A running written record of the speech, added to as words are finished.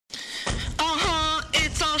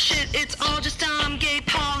shit, it's all just dumb gay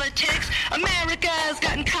politics. America's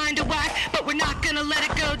gotten kinda whack, but we're not gonna let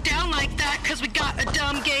it go down like that, cause we got a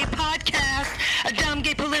dumb gay podcast, a dumb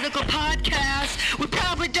gay political podcast. We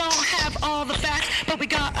probably don't have all the facts, but we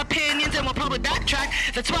got opinions and we'll probably backtrack.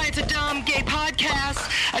 That's why it's a dumb gay podcast,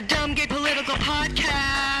 a dumb gay political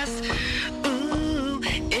podcast. Ooh,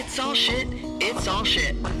 it's all shit, it's all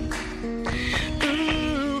shit.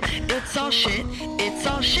 Ooh, it's all shit, it's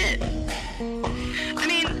all shit. I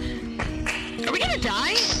mean, are we gonna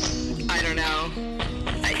die? I don't know.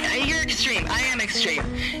 You're extreme. I am extreme.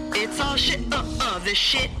 It's all shit. This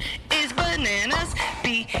shit is bananas.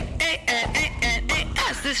 B-A-N-A-N-A-S.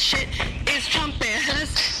 This shit is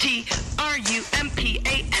Trumpanas.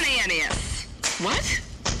 Trumpananas. What?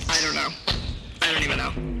 I don't know. I don't even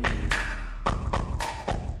know.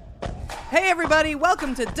 Hey everybody,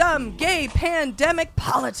 welcome to Dumb Gay Pandemic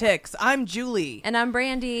Politics. I'm Julie. And I'm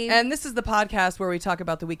Brandy. And this is the podcast where we talk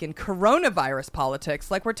about the week in coronavirus politics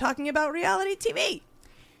like we're talking about reality TV.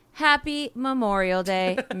 Happy Memorial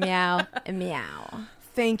Day. Meow, meow.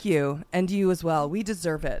 Thank you. And you as well. We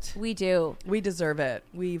deserve it. We do. We deserve it.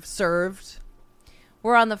 We've served.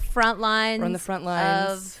 We're on the front lines. We're on the front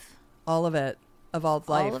lines. All of it. Of all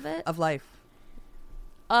life. All of it? Of life.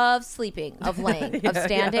 Of sleeping, of laying, of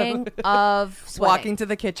standing, of sweating. Walking to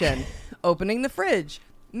the kitchen, opening the fridge,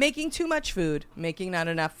 making too much food, making not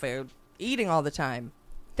enough food, eating all the time.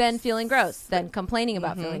 Then feeling gross. Then complaining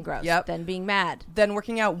about feeling gross. Yep. Then being mad. Then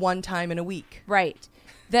working out one time in a week. Right.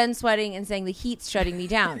 Then sweating and saying the heat's shutting me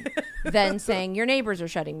down. Then saying your neighbors are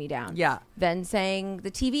shutting me down. Yeah. Then saying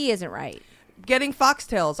the TV isn't right. Getting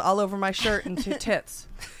foxtails all over my shirt and tits.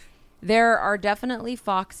 There are definitely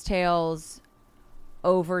foxtails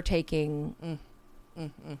overtaking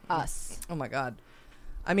us. Oh my God.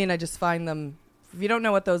 I mean, I just find them, if you don't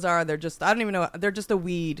know what those are, they're just, I don't even know, they're just a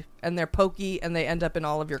weed and they're pokey and they end up in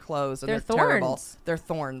all of your clothes and They're terrible. thorns. They're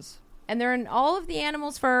thorns. And they're in all of the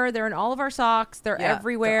animals' fur. They're in all of our socks. They're Yeah,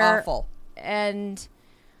 everywhere. They're awful.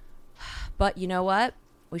 But you know what?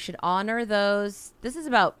 We should honor those. This is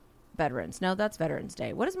about veterans. No, that's Veterans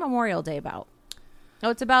Day. What is Memorial Day about? Oh,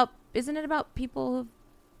 it's about, isn't it about people who've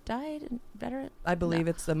died and veterans? I believe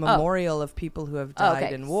it's the memorial of people who have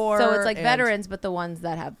died in war. So it's like and- veterans, but the ones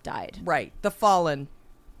that have died. Right. The fallen.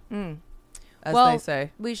 As Well, they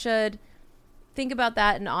say. We should think about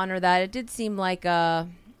that and honor that. It did seem like a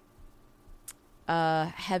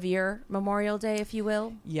heavier Memorial Day, if you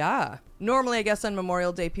will. Yeah. Normally, I guess on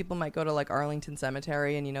Memorial Day, people might go to like Arlington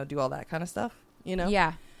Cemetery and, do all that kind of stuff,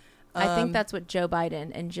 Yeah. I think Um, that's what Joe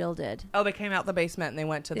Biden and Jill did. Oh, they came out the basement and they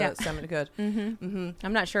went to the Yeah. cemetery. Good.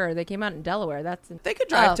 I'm not sure. They came out in Delaware. They could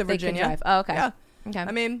drive to they could Virginia. drive. Oh, okay. Yeah. Okay.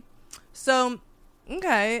 I mean, so,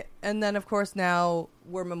 okay. And then, of course, now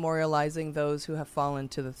we're memorializing those who have fallen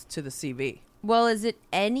to the CV. Well, is it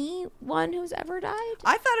anyone who's ever died?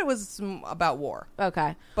 I thought it was about war.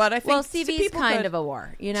 Okay. But I think Well, CV is people kind could- of a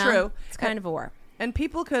war, True. It's kind of a war. And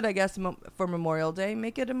people could, I guess, for Memorial Day,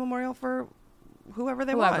 make it a memorial for whoever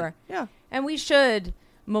they want. Whoever. Yeah. And we should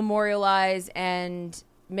memorialize and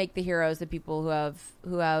make the heroes the people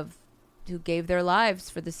who gave their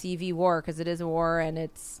lives for the CV war, because it is a war and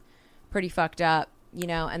it's pretty fucked up,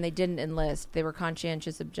 and they didn't enlist. They were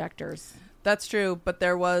conscientious objectors. That's true, but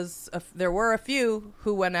there were a few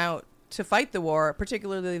who went out to fight the war,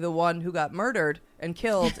 particularly the one who got murdered and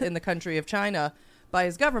killed in the country of China by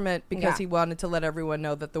his government because he wanted to let everyone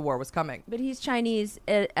know that the war was coming. But he's Chinese,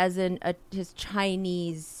 as in his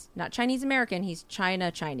Chinese, not Chinese American. He's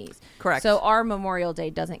Chinese. Correct. So our Memorial Day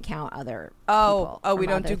doesn't count other. Oh, people we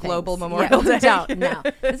from don't other do global things. Memorial We Day? don't. No,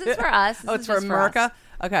 this is for us. This It's is for just America?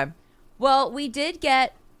 us. Okay. Well, we did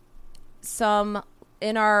get some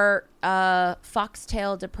in our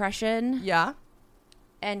foxtail depression Yeah.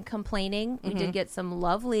 and complaining. We did get some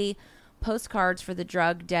lovely postcards for the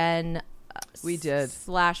Drug Den. We did. /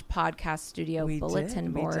 podcast studio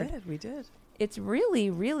bulletin board. We did. It's really,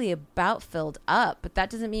 really about filled up, but that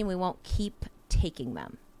doesn't mean we won't keep taking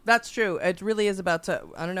them. That's true. It really is about to,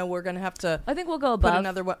 I don't know, we're going to have to I think we'll go above. put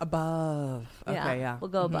another one above. Okay, yeah. We'll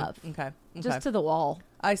go above. Okay. Just to the wall.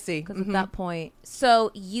 I see. Because at that point.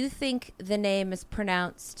 So you think the name is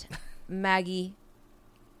pronounced Maggie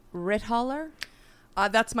Rithaler?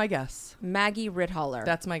 That's my guess. Maggie Rithaler.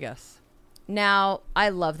 That's my guess. Now, I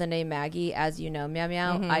love the name Maggie, as you know, Meow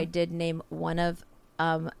Meow. I did name one of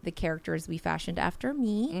the characters we fashioned after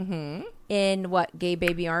me in Gay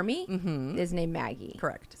Baby Army is named Maggie.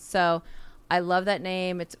 Correct. So I love that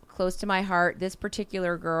name. It's close to my heart. This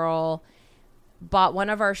particular girl bought one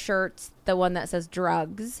of our shirts, the one that says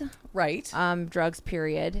drugs. Right. Drugs,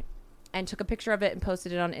 period. and took a picture of it and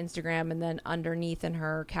posted it on Instagram. And then underneath in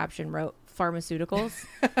her caption wrote pharmaceuticals.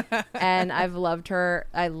 And I've loved her.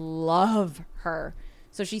 I love her.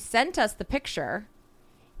 So she sent us the picture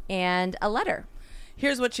and a letter.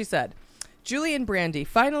 Here's what she said. Julie and Brandy,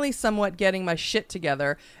 finally somewhat getting my shit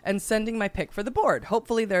together and sending my pic for the board.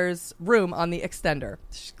 Hopefully there's room on the extender.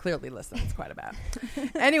 She clearly listens quite a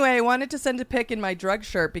bit. Anyway, I wanted to send a pic in my drug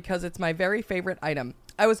shirt because it's my very favorite item.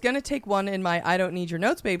 I was going to take one in my I Don't Need Your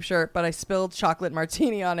Notes Babe shirt, but I spilled chocolate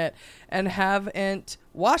martini on it and haven't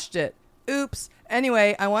washed it. Oops.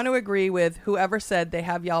 Anyway, I want to agree with whoever said they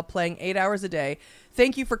have y'all playing 8 hours a day.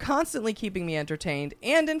 Thank you for constantly keeping me entertained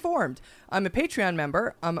and informed. I'm a Patreon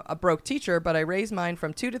member. I'm a broke teacher, but I raise mine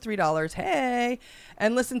from $2 to $3. Hey!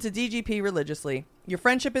 And listen to DGP religiously. Your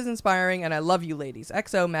friendship is inspiring, and I love you ladies.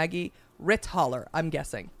 XO Maggie Ritz-Holler, I'm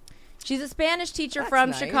guessing. She's a Spanish teacher That's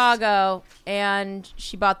from nice. Chicago, and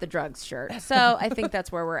she bought the drugs shirt. So I think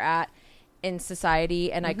that's where we're at in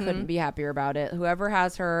society, and I couldn't be happier about it. Whoever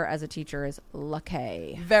has her as a teacher is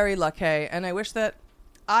lucky. Very lucky. And I wish that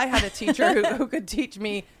I had a teacher who could teach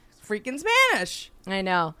me freaking Spanish. I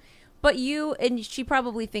know. But she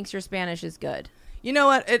probably thinks your Spanish is good. You know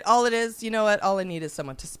what? All I need is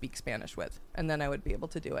someone to speak Spanish with, and then I would be able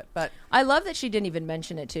to do it. But I love that she didn't even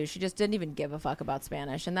mention it too. She just didn't even give a fuck about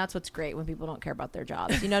Spanish, and that's what's great when people don't care about their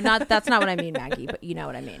jobs. That's not what I mean, Maggie, but you know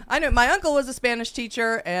what I mean. I know my uncle was a Spanish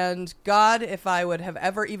teacher, and God, if I would have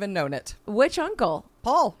ever even known it. Which uncle?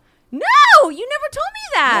 Paul. No, you never told me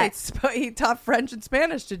that. Yeah, he taught French and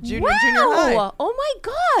Spanish to junior high. Oh my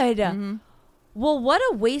God. Well, what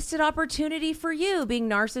a wasted opportunity for you being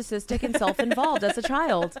narcissistic and self-involved as a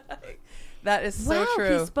child. That is so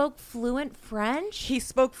true. He spoke fluent French? He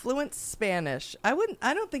spoke fluent Spanish. I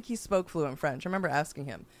don't think he spoke fluent French. I remember asking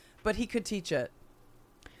him, but he could teach it.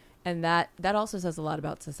 And that also says a lot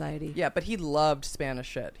about society. Yeah, but he loved Spanish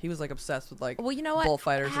shit. He was like obsessed with like well, you know what?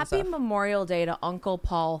 bullfighters and stuff. Happy Memorial Day to Uncle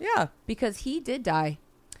Paul. Yeah. Because he did die.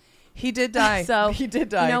 He did die. So he did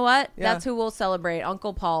die. You know what? Yeah. That's who we'll celebrate.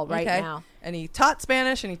 Uncle Paul right now. And he taught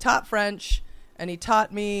Spanish and he taught French and he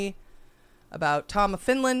taught me about Tom of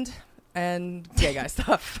Finland and gay guy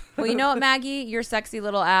stuff. Well, you know what, Maggie? Your sexy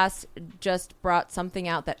little ass just brought something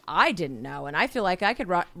out that I didn't know. And I feel like I could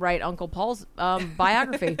write Uncle Paul's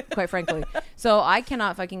biography, quite frankly. So I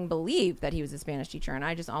cannot fucking believe that he was a Spanish teacher. And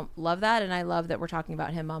I just love that. And I love that we're talking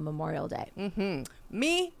about him on Memorial Day. Mm-hmm.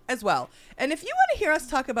 Me as well. And if you want to hear us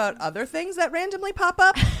talk about other things that randomly pop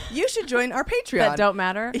up, you should join our Patreon. That don't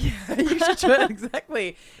matter. Yeah, you should join.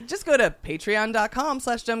 Exactly. Just go to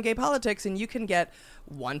patreon.com/dumbgaypolitics and you can get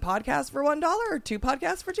one podcast for $1 or two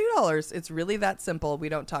podcasts for $2. It's really that simple. We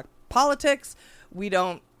don't talk politics. We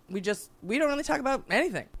don't really talk about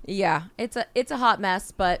anything. Yeah, it's a hot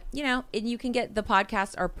mess, but and you can get the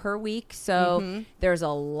podcasts are per week, so there's a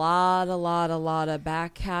lot of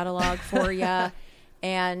back catalog for you,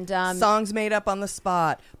 and songs made up on the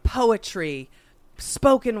spot, poetry,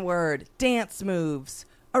 spoken word, dance moves,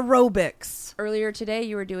 aerobics. Earlier today,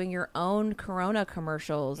 you were doing your own Corona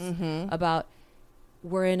commercials about.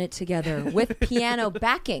 We're in it together with piano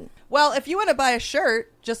backing. Well, if you want to buy a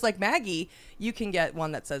shirt, just like Maggie, you can get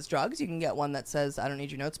one that says drugs. You can get one that says, I don't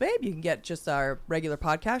need your notes, babe. You can get just our regular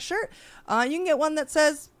podcast shirt. You can get one that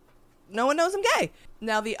says, no one knows I'm gay.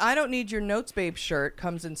 Now, the I don't need your notes, babe shirt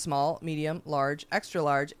comes in small, medium, large, extra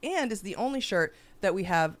large, and is the only shirt that we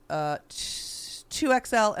have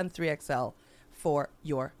 2XL and 3XL for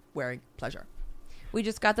your wearing pleasure. We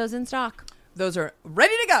just got those in stock. Those are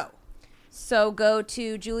ready to go. So go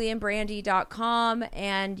to julieandbrandy.com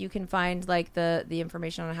and you can find like the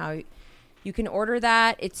information on how you can order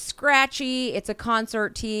that. It's scratchy. It's a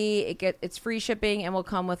concert tee. It's free shipping and will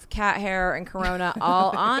come with cat hair and Corona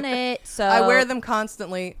all on it. So I wear them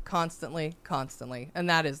constantly. And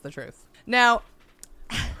that is the truth. Now,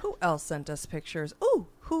 who else sent us pictures? Ooh,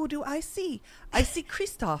 who do I see? I see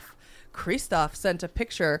Christoph. Christoph sent a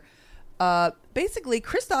picture. Basically,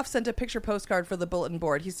 Christoph sent a picture postcard for the bulletin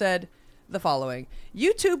board. He said the following: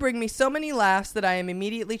 you two bring me so many laughs that I am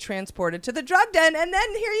immediately transported to the drug den, and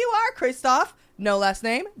then here you are, Christoph. No last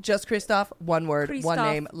name, just Christoph. One word, Christoph. one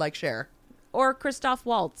name, like Cher. Or Christoph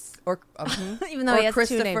Waltz. Or even though he has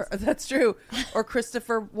two names. That's true. Or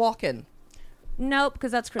Christopher Walken. Nope,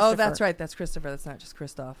 because that's Christopher. Oh, that's right. That's Christopher. That's not just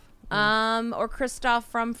Christoph. Or Christoph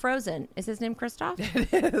from Frozen. Is his name Christoph?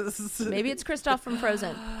 It is. Maybe it's Christoph from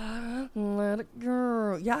Frozen. Let it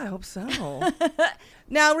go. Yeah, I hope so.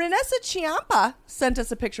 Now, Renessa Chiampa sent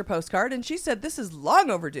us a picture postcard, and she said, this is long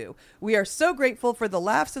overdue. We are so grateful for the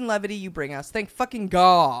laughs and levity you bring us. Thank fucking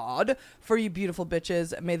God for you beautiful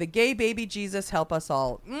bitches. May the gay baby Jesus help us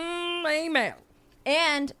all. Amen.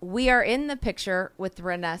 And we are in the picture with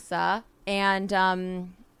Renessa. And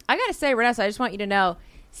I got to say, Renessa, I just want you to know,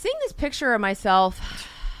 seeing this picture of myself,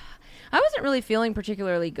 I wasn't really feeling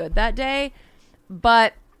particularly good that day.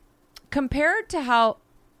 But compared to how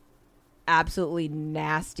absolutely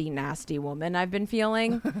nasty woman I've been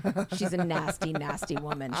feeling, she's a nasty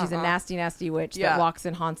woman. She's a nasty witch that walks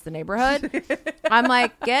and haunts the neighborhood. I'm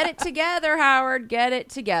like, get it together, Howard. Get it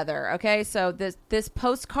together. Okay, so this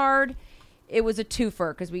postcard, it was a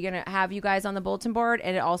twofer because we're going to have you guys on the bulletin board,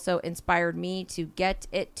 and it also inspired me to get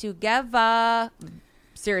it together.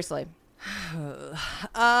 Seriously.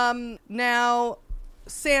 Now,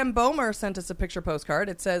 Sam Bomer sent us a picture postcard.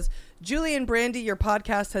 It says, Julie and Brandy, your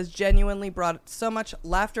podcast has genuinely brought so much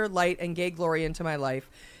laughter, light, and gay glory into my life.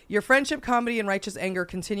 Your friendship, comedy, and righteous anger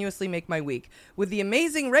continuously make my week. With the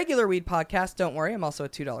amazing Regular Weed podcast, don't worry, I'm also a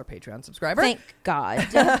 $2 Patreon subscriber. Thank God.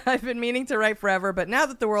 I've been meaning to write forever, but now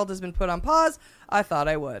that the world has been put on pause, I thought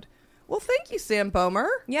I would. Well, thank you, Sam Bomer.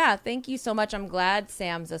 Yeah, thank you so much. I'm glad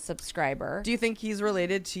Sam's a subscriber. Do you think he's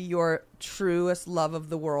related to your truest love of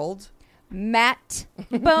the world? Matt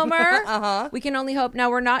Bomer. We can only hope. Now,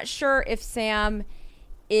 we're not sure if Sam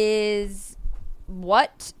is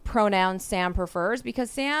what pronoun Sam prefers,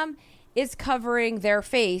 because Sam is covering their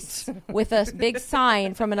face with a big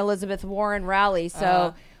sign from an Elizabeth Warren rally.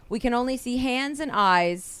 So we can only see hands and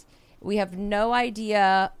eyes. We have no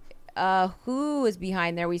idea who is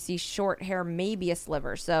behind there. We see short hair, maybe a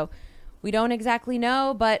sliver. So we don't exactly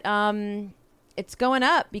know, but it's going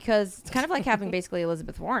up because it's kind of like having basically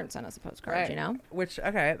Elizabeth Warren send us a postcard, right. You know? Which,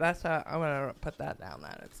 okay, that's I'm going to put that down.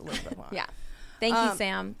 That it's Elizabeth Warren. Yeah. Thank you,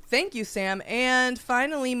 Sam. Thank you, Sam. And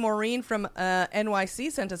finally, Maureen from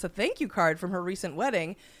NYC sent us a thank you card from her recent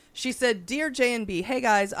wedding. She said, Dear J&B, hey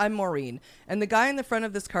guys, I'm Maureen. And the guy in the front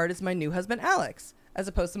of this card is my new husband, Alex, as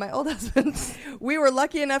opposed to my old husband. We were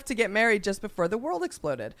lucky enough to get married just before the world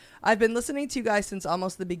exploded. I've been listening to you guys since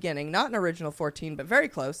almost the beginning, not an original 14, but very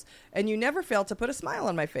close, and you never fail to put a smile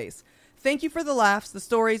on my face. Thank you for the laughs, the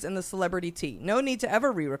stories, and the celebrity tea. No need to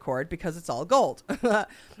ever re-record because it's all gold.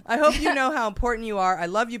 I hope you know how important you are. I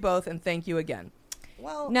love you both, and thank you again.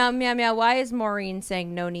 Well, now, meow, why is Maureen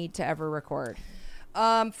saying no need to ever record?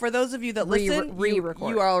 For those of you that listen,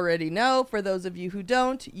 re-record. You already know. For those of you who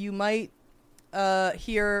don't, you might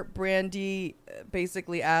hear Brandy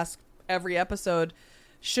basically ask every episode,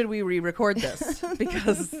 should we re-record this?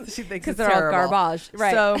 Because she thinks it's they're terrible. all garbage.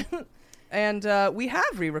 Right. So, and we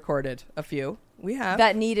have re-recorded a few. We have.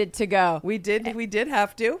 That needed to go. We did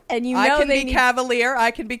have to. And you know I can they be cavalier.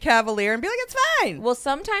 I can be cavalier and be like, it's fine. Well,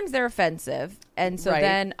 sometimes they're offensive. And so Right.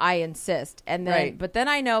 then I insist. And then, Right. but then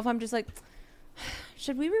I know if I'm just like,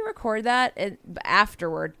 should we re-record that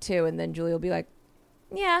afterward too? And then Julie will be like,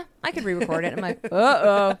 yeah, I could re-record it. I'm like,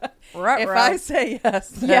 uh-oh. If I say yes,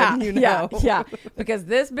 then Yeah, you know. yeah. Because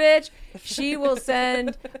this bitch, she will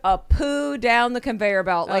send a poo down the conveyor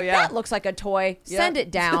belt. Like, that looks like a toy. Yep. Send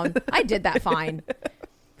it down. I did that fine.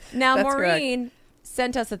 Now, That's Maureen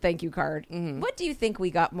sent us a thank you card. Mm-hmm. What do you think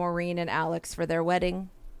we got Maureen and Alex for their wedding?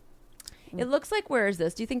 It looks like, where is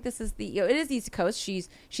this? Do you think this is it is East Coast.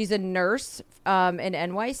 She's a nurse in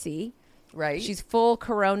NYC. Right. She's full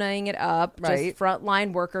coronaing it up. Right. Just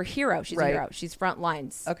frontline worker hero. She's a Right. hero. She's front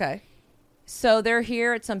lines. Okay. So they're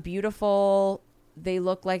here at some beautiful, they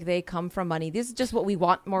look like they come from money. This is just what we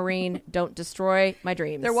want, Maureen. Don't destroy my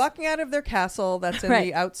dreams. They're walking out of their castle that's in Right.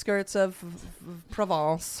 the outskirts of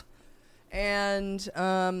Provence. And,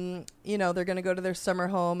 they're going to go to their summer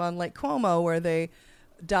home on Lake Como where they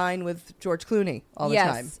dine with George Clooney all the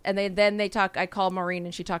time. Yes. And they talk, I call Maureen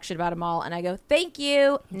and she talks shit about them all. And I go, thank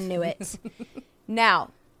you. Knew it.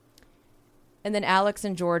 Now. And then Alex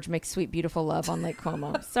and George make sweet, beautiful love on Lake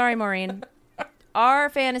Como. Sorry, Maureen.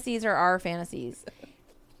 Our fantasies are our fantasies.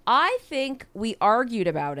 I think we argued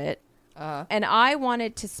about it. And I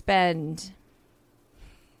wanted to spend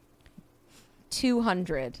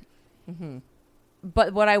 $200. Mm-hmm.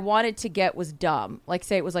 But what I wanted to get was dumb. Like,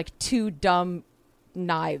 say it was like 2 dumb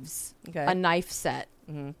knives, Okay. a knife set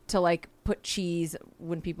to like put cheese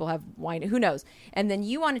when people have wine. Who knows? And then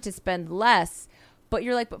you wanted to spend less, but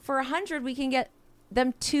you're like, but for $100 we can get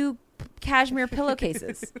them 2 cashmere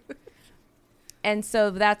pillowcases. And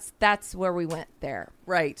so that's where we went there.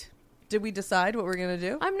 Right. Did we decide what we're going to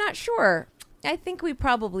do? I'm not sure. I think we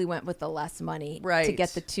probably went with the less money to Right. get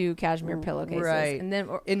the 2 cashmere pillowcases. Right. And then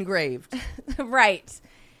Engraved. right.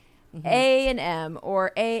 A and M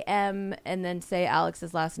or AM and then say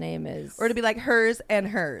Alex's last name is, Or to be like hers and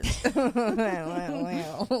hers.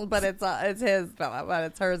 But it's his, but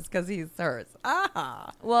it's hers because he's hers.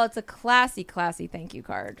 Ah. well, it's a classy thank you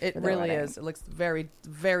card. It for their really wedding. is. It looks very,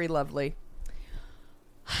 very lovely.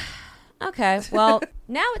 Okay, well,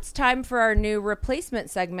 now it's time for our new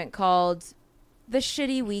replacement segment called The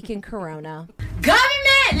Shitty Week in Corona.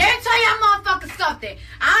 Government, let me tell y'all motherfuckers something.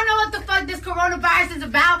 I don't know what the fuck this coronavirus is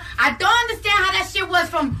about. I don't understand how that shit was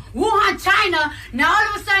from Wuhan, China. Now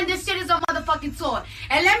all of a sudden this shit is on motherfucking tour.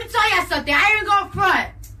 And let me tell y'all something. I ain't gonna front.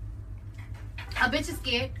 A bitch is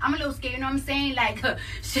scared. I'm a little scared, you know what I'm saying? Like,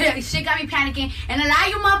 shit got me panicking. And a lot of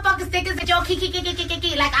you motherfuckers think it's a joke,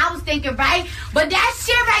 like I was thinking, right? But that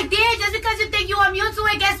shit right there, just because you think you're immune to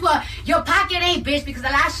it, guess what? Your pocket ain't, bitch, because a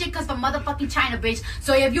lot of shit comes from motherfucking China, bitch.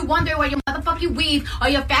 So if you wonder where your motherfucking weave or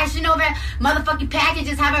your fashion over motherfucking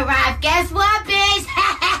packages have arrived, guess what, bitch?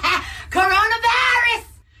 Coronavirus!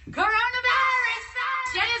 Coronavirus!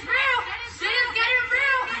 Shit is real! Shit is getting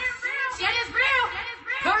real! Shit is real!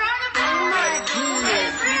 Coronavirus!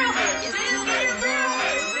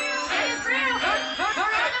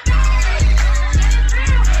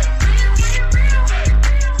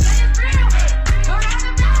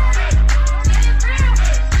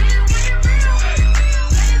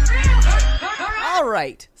 All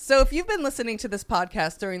right. So if you've been listening to this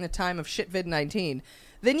podcast during the time of Shitvid-19,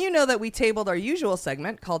 then you know that we tabled our usual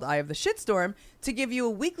segment called Eye of the Shitstorm to give you a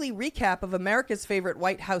weekly recap of America's favorite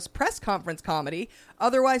White House press conference comedy,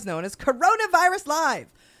 otherwise known as Coronavirus Live.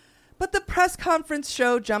 But the press conference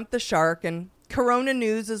show jumped the shark, and Corona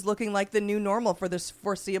news is looking like the new normal for this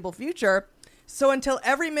foreseeable future. So until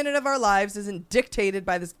every minute of our lives isn't dictated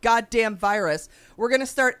by this goddamn virus, we're going to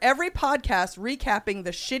start every podcast recapping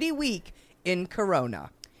the shitty week in Corona.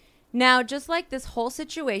 Now, just like this whole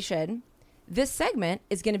situation, this segment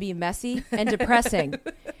is going to be messy and depressing.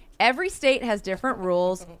 Every state has different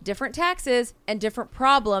rules, different taxes, and different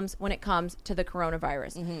problems when it comes to the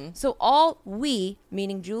coronavirus. Mm-hmm. So all we,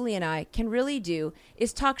 meaning Julie and I, can really do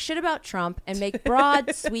is talk shit about Trump and make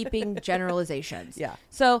broad, sweeping generalizations. Yeah.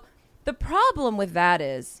 So the problem with that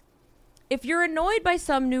is, if you're annoyed by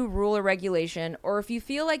some new rule or regulation, or if you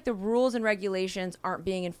feel like the rules and regulations aren't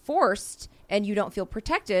being enforced and you don't feel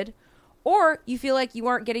protected, or you feel like you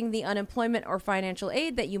aren't getting the unemployment or financial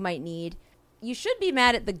aid that you might need, you should be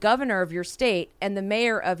mad at the governor of your state and the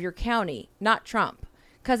mayor of your county, not Trump.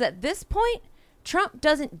 Because at this point, Trump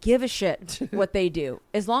doesn't give a shit what they do,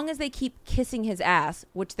 as long as they keep kissing his ass,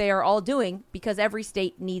 which they are all doing because every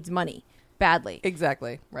state needs money badly.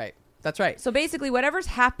 Exactly. Right. That's right. So basically, whatever's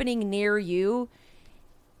happening near you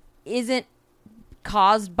isn't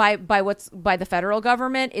caused by the federal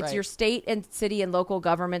government. It's Right. your state and city and local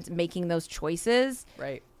governments making those choices.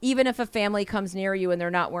 Right. Even if a family comes near you and they're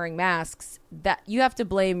not wearing masks, that you have to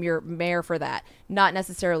blame your mayor for that, not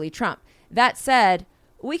necessarily Trump. That said,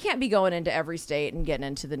 we can't be going into every state and getting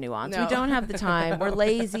into the nuance. No. We don't have the time. We're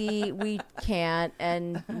lazy. We can't,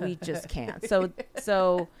 and we just can't.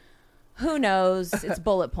 So who knows? It's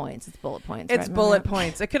bullet points. It's bullet points. It's right, bullet Maria?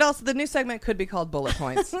 points. It could also, the new segment could be called bullet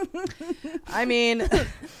points. I mean,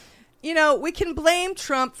 you know, we can blame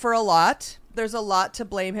Trump for a lot. There's a lot to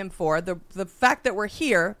blame him for. The fact that we're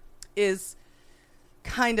here is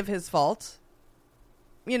kind of his fault.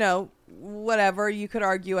 You know, whatever. You could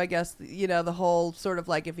argue, I guess, you know, the whole sort of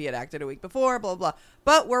like if he had acted a week before, blah, blah, blah.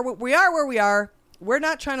 But we are where we are. We're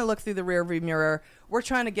not trying to look through the rearview mirror. We're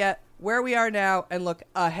trying to get where we are now and look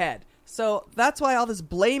ahead. So that's why all this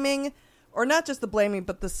blaming, or not just the blaming,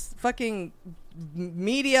 but this fucking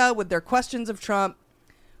media with their questions of Trump,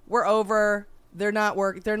 we're over. They're not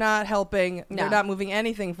They're not helping. No. They're not moving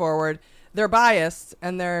anything forward. They're biased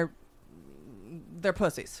and they're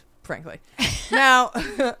pussies, frankly. Now,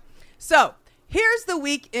 so here's the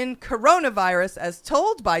week in coronavirus as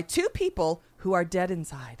told by two people who are dead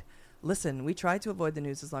inside. Listen, we tried to avoid the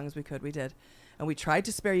news as long as we could. We did. And we tried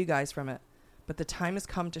to spare you guys from it. But the time has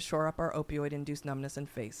come to shore up our opioid-induced numbness and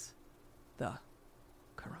face the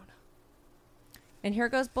corona. And here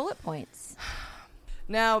goes bullet points.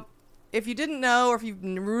 Now, if you didn't know, or if you've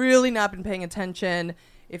really not been paying attention,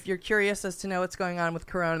 if you're curious as to know what's going on with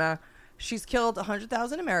corona, she's killed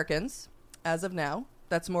 100,000 Americans as of now.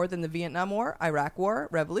 That's more than the Vietnam War, Iraq War,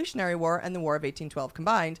 Revolutionary War, and the War of 1812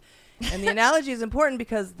 combined. And the analogy is important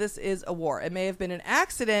because this is a war. It may have been an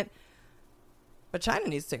accident, but China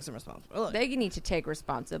needs to take some responsibility. They need to take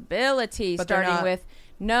responsibility, But starting with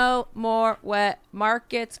no more wet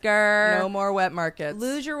markets, girl. No more wet markets.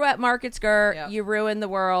 Lose your wet markets, girl. Yep. You ruin the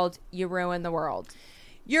world. You ruin the world.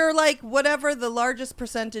 You're like whatever the largest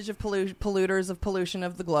percentage of polluters of pollution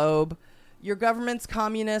of the globe. Your government's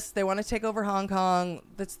communist. They want to take over Hong Kong.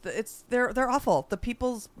 They're awful. The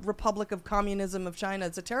People's Republic of Communism of China.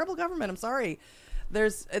 It's a terrible government. I'm sorry.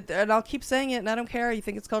 And I'll keep saying it, and I don't care. You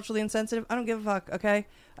think it's culturally insensitive? I don't give a fuck, okay?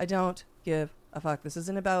 I don't give a fuck. This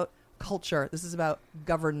isn't about culture. This is about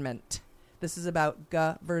government. This is about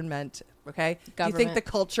government, Okay. Do you Government. think the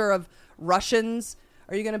culture of Russians,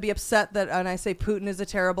 are you going to be upset that, and I say Putin is a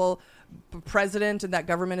terrible president and that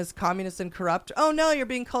government is communist and corrupt? Oh no, you're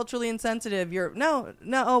being culturally insensitive. No.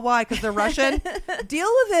 Oh, why? Because they're Russian? Deal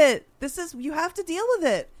with it. You have to deal with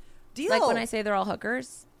it. Deal. Like when I say they're all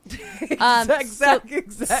hookers. Exactly.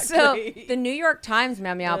 So the New York Times,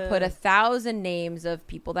 Meow, put 1,000 names of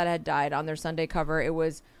people that had died on their Sunday cover. It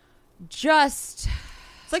was just...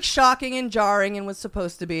 It's like shocking and jarring and was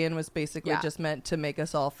supposed to be and was basically Yeah. just meant to make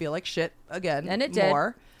us all feel like shit again. And it did.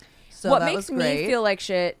 More. So what that makes was me great. feel like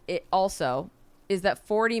shit it also is that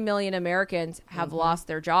 40 million Americans have lost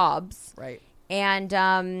their jobs. Right.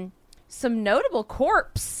 And some notable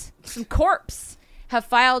corpse have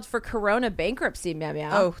filed for Corona bankruptcy, Meow.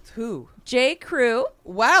 Oh, who? J. Crew.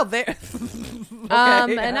 Wow. They okay.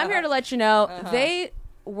 And I'm here to let you know they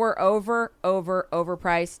were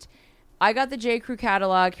overpriced. I got the J. Crew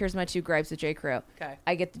catalog. Here's my 2 gripes with J. Crew. Okay.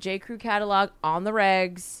 I get the J. Crew catalog on the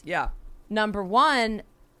regs. Yeah. Number one,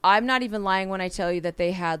 I'm not even lying when I tell you that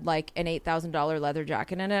they had like an $8,000 leather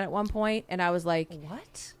jacket in it at one point, and I was like,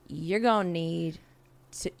 What? you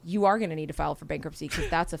are gonna need to file for bankruptcy because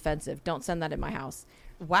that's offensive. Don't send that in my house.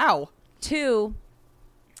 Wow. 2,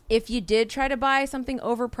 if you did try to buy something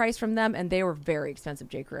overpriced from them, and they were very expensive,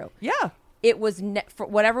 J. Crew, Yeah. it was for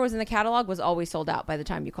whatever was in the catalog was always sold out by the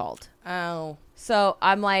time you called. Oh. So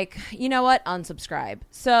I'm like, you know what? Unsubscribe.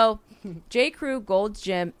 So J. Crew, Gold's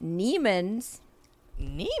Gym, Neiman's,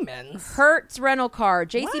 Hertz Rental Car,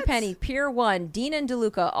 JCPenney, Pier 1, Dean and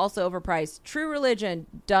DeLuca, also overpriced. True Religion,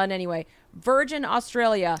 done anyway. Virgin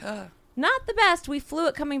Australia, not the best. We flew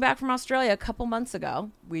it coming back from Australia a couple months ago.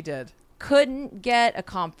 We did. Couldn't get a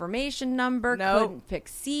confirmation number. Nope. Couldn't pick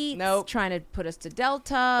seats. Nope. Trying to put us to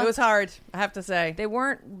Delta. It was hard, I have to say. They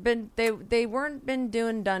weren't been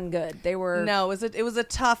done good. They were No, it was a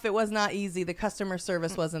tough. It was not easy. The customer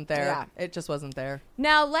service wasn't there. Yeah. It just wasn't there.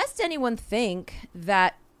 Now, lest anyone think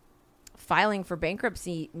that filing for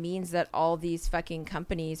bankruptcy means that all these fucking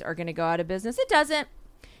companies are going to go out of business. It doesn't.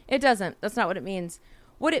 That's not what it means.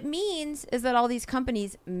 What it means is that all these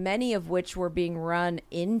companies, many of which were being run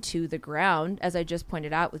into the ground, as I just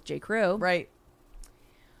pointed out with J. Crew, Right.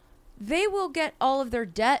 they will get all of their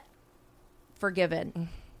debt forgiven.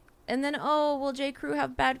 And then, will J. Crew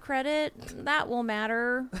have bad credit? That will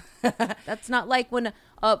matter. That's not like when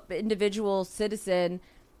a individual citizen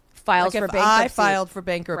files Like for if bankruptcy. I filed for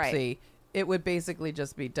bankruptcy, Right. it would basically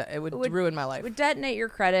just be, it would ruin my life. It would detonate your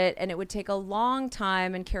credit, and it would take a long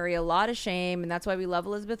time and carry a lot of shame. And that's why we love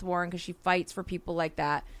Elizabeth Warren, because she fights for people like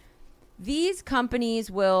that. These companies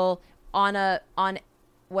will, on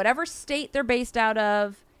whatever state they're based out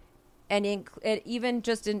of, and even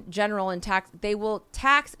just in general in tax, they will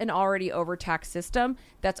tax an already overtaxed system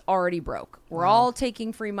that's already broke. We're all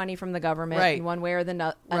taking free money from the government Right. in one way or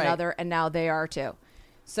another, and now they are too.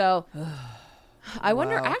 So I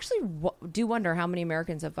wonder. Wow. I actually do wonder how many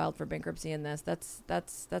Americans have filed for bankruptcy in this. That's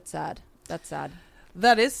sad. That's sad.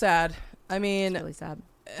 That is sad. I mean, It's really sad.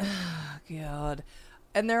 God.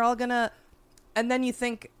 And they're all gonna, and then you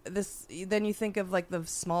think of like the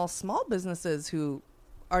small businesses who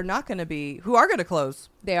are not going to be, who are going to close.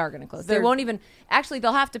 They are going to close. They They're- won't even. Actually,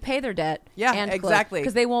 they'll have to pay their debt. Yeah, and exactly.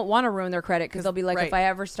 Because they won't want to ruin their credit. Because they'll be like, right. if I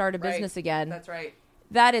ever start a Right. business again, That's right.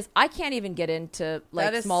 that is. I can't even get into like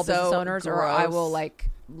That is small business so owners, or I gross. will like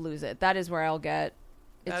lose it. That is where I'll get.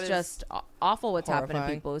 That It's is just awful what's happened to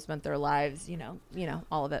horrifying. people who spent their lives. You know,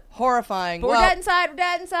 all of it. Horrifying. But we're dead inside. We're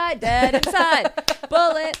dead inside. Dead inside.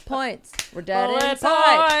 Bullet points. We're dead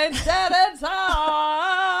inside. Points, dead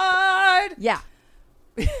inside. Yeah.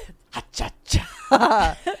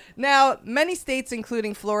 Ha-cha-cha. Now, many states,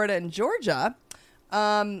 including Florida and Georgia,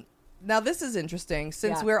 now this is interesting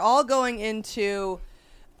since Yeah. we're all going into,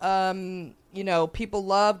 people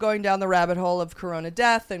love going down the rabbit hole of corona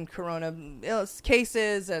death and corona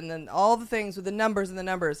cases and then all the things with the numbers and the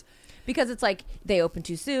numbers. Because it's like they opened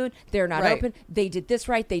too soon. They're not Right. open. They did this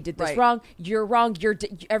right. They did this Right. wrong. You're wrong.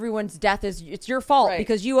 Everyone's death it's your fault Right.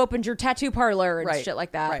 because you opened your tattoo parlor and Right. shit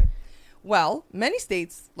like that. Right. Well, many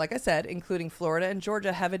states, like I said, including Florida and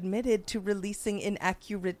Georgia, have admitted to releasing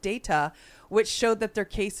inaccurate data, which showed that their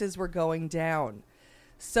cases were going down.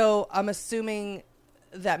 So I'm assuming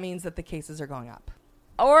that means that the cases are going up.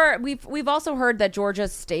 Or we've also heard that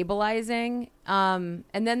Georgia's stabilizing. And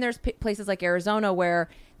then there's places like Arizona where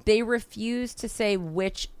they refuse to say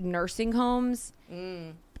which nursing homes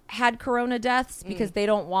had corona deaths because they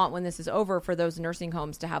don't want, when this is over, for those nursing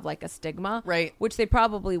homes to have like a stigma. Right. Which they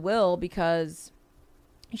probably will, because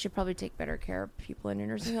you should probably take better care of people in your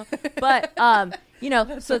nursing home. But You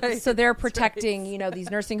know, so right. so they're That's protecting, right. you know,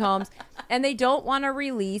 these nursing homes, and they don't want to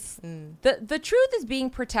release the truth is being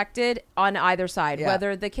protected on either side, Yeah.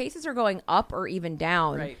 whether the cases are going up or even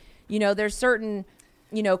down. Right. You know, there's certain,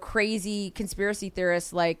 you know, crazy conspiracy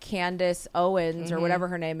theorists like Candace Owens or whatever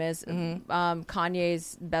her name is,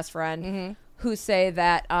 Kanye's best friend, who say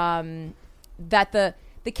that that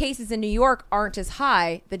the cases in New York aren't as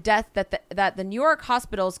high. The death that the New York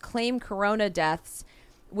hospitals claim corona deaths,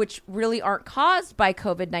 which really aren't caused by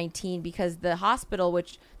COVID-19, because the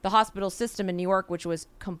hospital system in New York, which was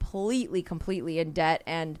completely in debt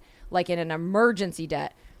and like in an emergency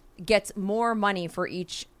debt, gets more money for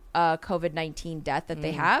each COVID-19 death that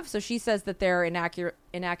they have. So she says that they're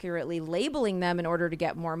inaccurately labeling them in order to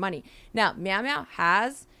get more money. Now, Meow Meow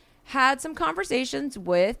has had some conversations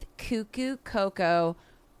with Cuckoo Coco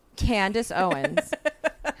Candace Owens,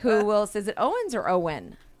 is it Owens or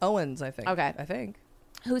Owen? Owens, I think. Okay. I think.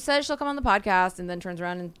 Who says she'll come on the podcast and then turns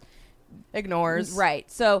around and Ignores.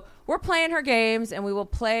 right. So we're playing her games, and we will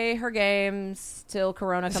play her games till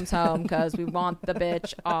Corona comes home, because we want the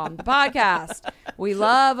bitch on the podcast. We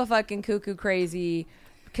love a fucking cuckoo crazy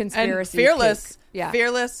conspiracy. And fearless. kook. Yeah.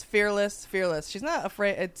 Fearless. She's not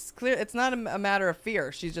afraid. It's clear. It's not a matter of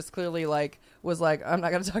fear. She's just clearly was like, I'm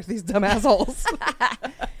not going to talk to these dumb assholes.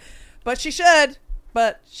 But she should.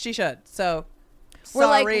 So. We're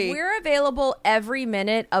Sorry. like, we're available every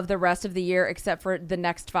minute of the rest of the year except for the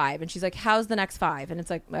next 5. And she's like, how's the next 5? And it's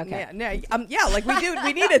like, okay. Yeah, like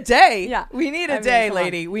we need a day. Yeah. We need I a mean, day, come on.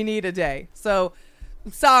 lady. We need a day. So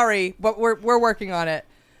sorry, but we're working on it.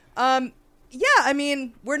 Yeah, I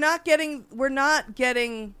mean, we're not getting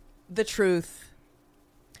the truth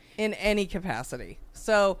in any capacity.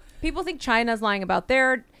 So People think China's lying about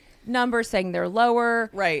their numbers, saying they're lower.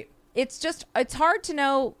 right. It's hard to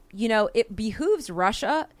know, you know, it behooves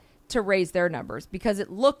Russia to raise their numbers, because it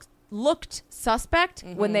looked suspect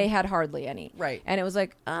when they had hardly any. Right. And it was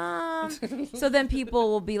like, so then people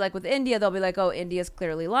will be like, with India, they'll be like, oh, India's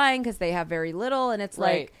clearly lying because they have very little. And it's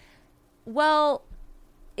Right. like, well,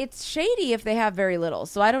 it's shady if they have very little.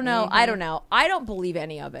 So I don't know. I don't know. I don't believe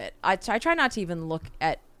any of it. I try not to even look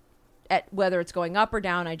at whether it's going up or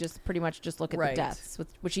down. I just pretty much just look at Right. the deaths,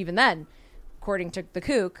 which even then, according to the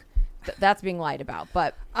kook, that's being lied about.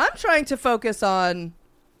 But I'm trying to focus on,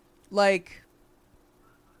 like,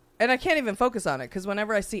 and I can't even focus on it because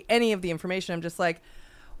whenever I see any of the information, I'm just like,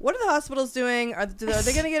 what are the hospitals doing? Are they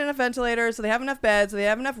going to get enough ventilators? So they have enough beds? So they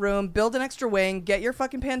have enough room? Build an extra wing. Get your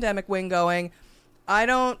fucking pandemic wing going.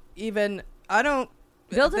 Build an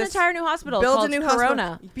entire new hospital. Build called a new Corona.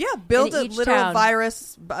 hospital. Yeah, build in a each literal town.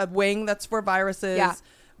 virus wing that's for viruses. Yeah.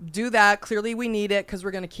 Do that. Clearly, we need it because we're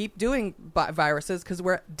going to keep doing viruses because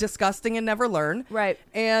we're disgusting and never learn. Right.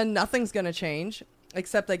 And nothing's going to change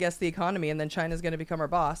except, I guess, the economy. And then China's going to become our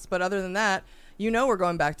boss. But other than that, we're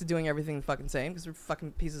going back to doing everything the fucking same because we're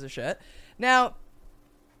fucking pieces of shit. Now,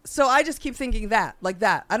 so I just keep thinking that.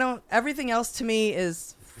 Everything else to me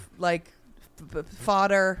is like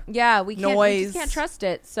fodder. Yeah, we noise. just can't trust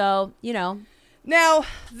it. So, you know. Now,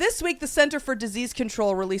 this week, the Center for Disease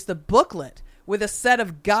Control released a booklet with a set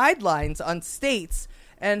of guidelines on states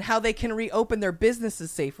and how they can reopen their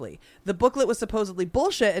businesses safely. The booklet was supposedly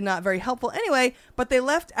bullshit and not very helpful anyway, but they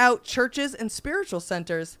left out churches and spiritual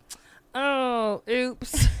centers. Oh,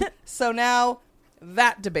 oops. So now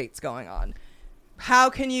that debate's going on.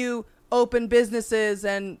 How can you open businesses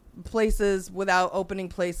and places without opening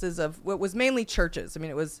places of what was mainly churches? I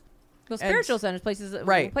mean, it was Spiritual centers, places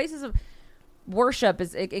of worship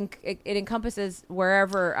it encompasses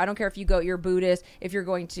wherever. I don't care if you're Buddhist, if you're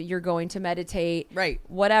going to meditate, right,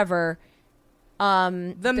 whatever.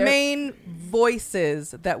 The main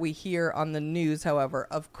voices that we hear on the news, however,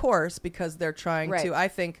 of course, because they're trying to, I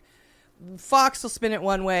think Fox will spin it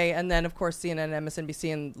one way, and then of course CNN,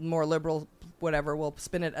 MSNBC, and more liberal whatever will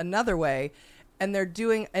spin it another way, and they're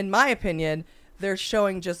doing, in my opinion, they're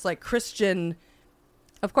showing just like Christian,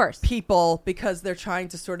 of course, people, because they're trying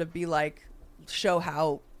to sort of be like, show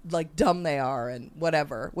how like dumb they are and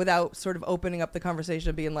whatever, without sort of opening up the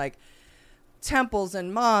conversation, being like temples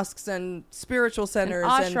and mosques and spiritual centers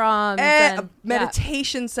and ashrams and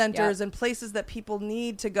meditation centers and places that people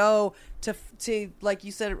need to go to like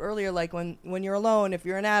you said earlier, like when you're alone, if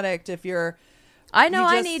you're an addict, if you're, I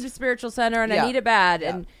need a spiritual center and I need it bad,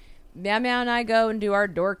 and Meow Meow and I go and do our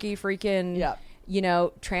dorky freaking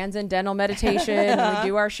transcendental meditation and we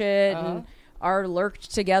do our shit and are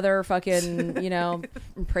lurked together fucking,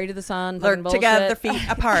 pray to the sun, lurk together, feet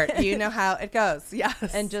apart. You know how it goes.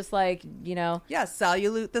 Yes. And just like,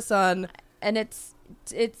 salute the sun. And it's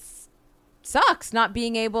sucks not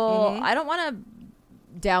being able, I don't want to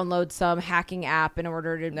download some hacking app in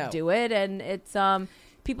order to do it. And it's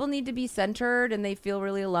people need to be centered, and they feel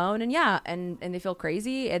really alone, and and they feel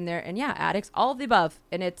crazy, and addicts, all of the above.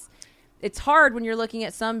 And it's hard when you're looking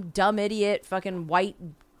at some dumb idiot fucking white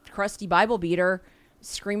crusty Bible beater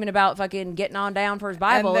screaming about fucking getting on down for his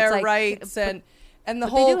Bible. And their it's like, rights and the but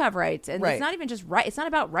whole, they do have rights, and right. It's not even just right. It's not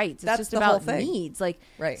about rights. It's That's just the about whole thing. needs. Like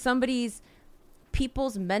right.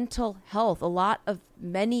 people's mental health.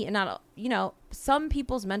 Some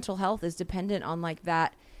people's mental health is dependent on like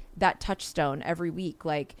that touchstone every week,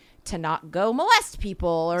 like to not go molest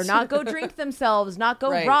people or not go drink themselves, not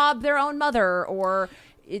go right. rob their own mother, or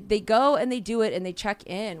they go and they do it and they check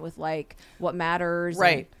in with like what matters.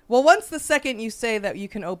 Right. Well, once the second you say that you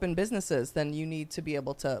can open businesses, then you need to be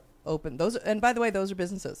able to open those. And by the way, those are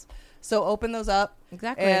businesses. So open those up.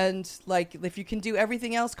 Exactly. And like, if you can do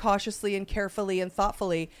everything else cautiously and carefully and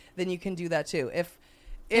thoughtfully, then you can do that too. If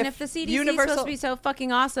the CDC is supposed to be so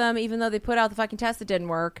fucking awesome, even though they put out the fucking test that didn't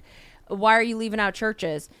work, why are you leaving out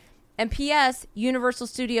churches? And P.S. Universal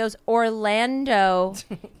Studios Orlando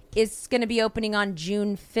is going to be opening on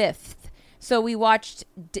June 5th. So we watched,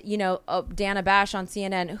 Dana Bash on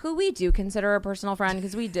CNN, who we do consider a personal friend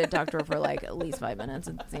because we did talk to her for like at least 5 minutes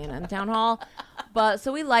at CNN Town Hall. But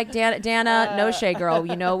so we like Dana, no shade girl.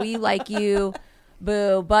 We like you,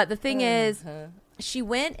 boo. But the thing is, she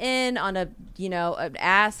went in on an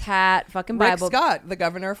ass hat fucking Bible. Rick Scott, the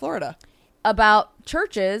governor of Florida, about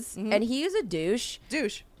churches, and he is a douche.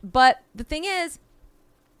 But the thing is,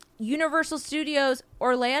 Universal Studios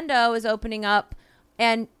Orlando is opening up,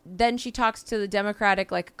 and then she talks to the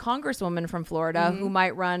Democratic like congresswoman from Florida who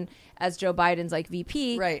might run as Joe Biden's like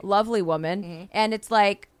VP, right? Lovely woman, and it's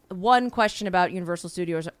like one question about Universal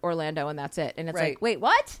Studios Orlando, and that's it. And it's like, wait,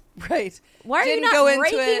 what? Right? Why are you not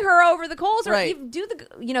raking her over the coals, or even do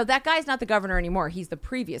that guy's not the governor anymore? He's the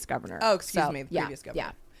previous governor. Oh, excuse me, the previous governor.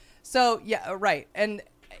 Yeah. So right, and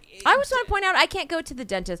I just want to point out I can't go to the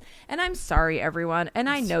dentist, and I'm sorry, everyone, and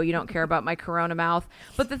I know you don't care about my corona mouth,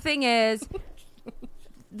 but the thing is,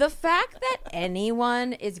 the fact that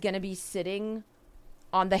anyone is going to be sitting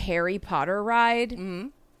on the Harry Potter ride,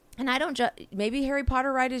 and I don't maybe Harry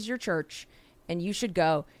Potter ride is your church, and you should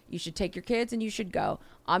go. You should take your kids, and you should go.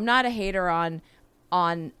 I'm not a hater on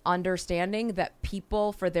understanding that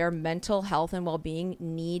people, for their mental health and well-being,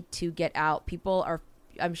 need to get out. People are,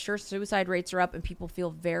 I'm sure suicide rates are up and people feel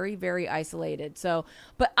very, very isolated. So,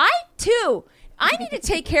 but I need to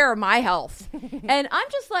take care of my health. And I'm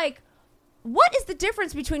just like, what is the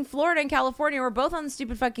difference between Florida and California? We're both on the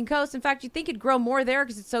stupid fucking coast. In fact, you'd think it'd grow more there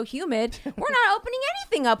because it's so humid. We're not opening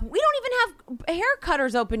anything up. We don't even have hair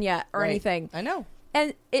cutters open yet or anything. I know.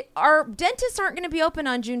 And our dentists aren't going to be open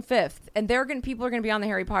on June 5th, and people are going to be on the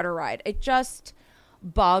Harry Potter ride. It just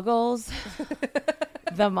boggles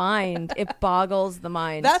the mind. It boggles the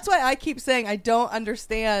mind. That's why I keep saying I don't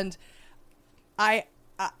understand. I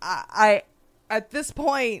at this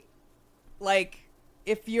point, like,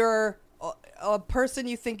 if you're a person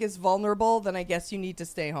you think is vulnerable, then I guess you need to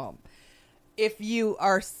stay home. If you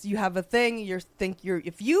have a thing,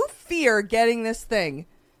 if you fear getting this thing,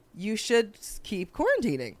 you should keep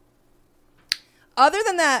quarantining. Other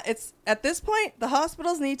than that, it's at this point, the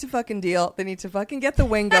hospitals need to fucking deal. They need to fucking get the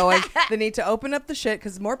wing going. They need to open up the shit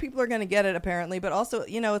because more people are going to get it apparently. But also,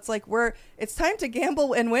 it's like it's time to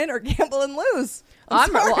gamble and win or gamble and lose.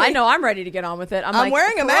 I know I'm ready to get on with it. I'm like,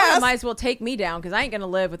 wearing a mask. Might as well take me down because I ain't going to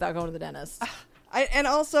live without going to the dentist. And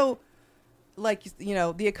also, like,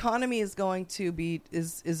 the economy is going to be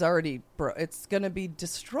is already it's going to be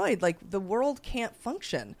destroyed. Like, the world can't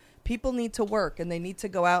function. People need to work and they need to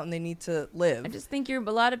go out and they need to live. I just think a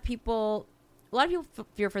lot of people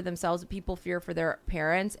fear for themselves. People fear for their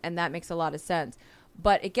parents, and that makes a lot of sense.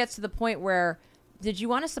 But it gets to the point where, did you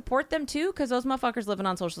want to support them too? Because those motherfuckers living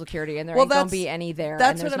on Social Security, and there ain't going to be any there.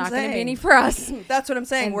 That's and there's what I'm not going to be saying. any for us. That's what I'm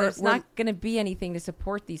saying. And there's not going to be anything to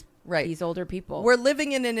support these older people. We're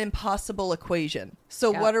living in an impossible equation.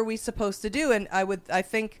 So what are we supposed to do? And I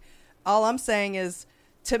think all I'm saying is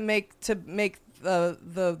to make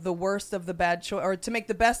the worst of the bad choice, or to make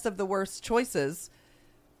the best of the worst choices.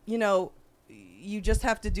 You just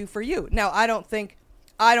have to do for you. Now, I don't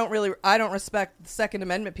respect the Second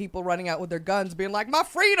Amendment people running out with their guns being like, my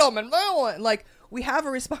freedom, and like, we have a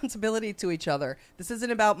responsibility to each other. This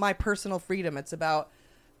isn't about my personal freedom. It's about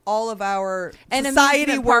all of our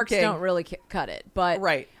society working. Parks don't really cut it, but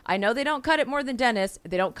right. I know they don't cut it more than dentists.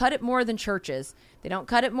 They don't cut it more than churches. They don't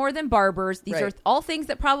cut it more than barbers. These are all things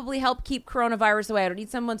that probably help keep coronavirus away. I don't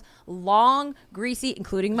need someone's long, greasy,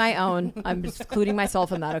 including my own. I'm just including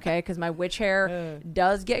myself in that, okay? Because my witch hair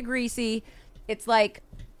does get greasy. It's like,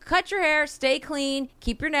 cut your hair, stay clean,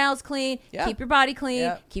 keep your nails clean, Yeah. keep your body clean,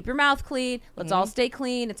 Yeah. keep your mouth clean. Let's all stay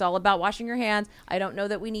clean. It's all about washing your hands. I don't know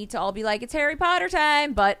that we need to all be like, it's Harry Potter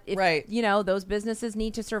time, but if, Right. you know, those businesses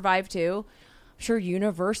need to survive too. I'm sure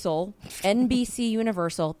Universal, NBC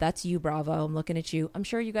Universal, that's you, Bravo. I'm looking at you. I'm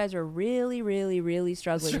sure you guys are really, really, really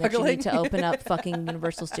struggling that you need to open up fucking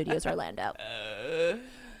Universal Studios Orlando.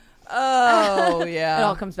 Oh, It yeah.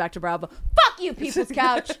 all comes back to Bravo. Fuck you, People's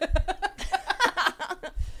Couch.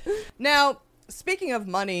 Now, speaking of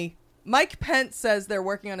money, Mike Pence says they're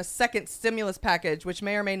working on a second stimulus package, which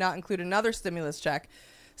may or may not include another stimulus check,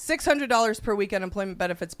 $600 per week unemployment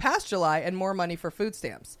benefits past July, and more money for food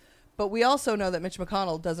stamps. But we also know that Mitch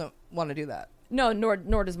McConnell doesn't want to do that. No,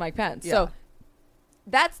 nor does Mike Pence. Yeah. So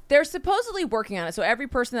they're supposedly working on it. So every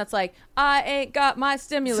person that's like, I ain't got my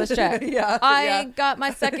stimulus check. Yeah, I yeah. ain't got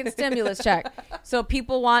my second stimulus check. So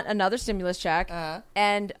people want another stimulus check.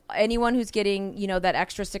 And anyone who's getting, you know, that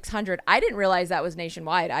extra 600, I didn't realize that was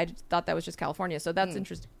nationwide. I thought that was just California. So that's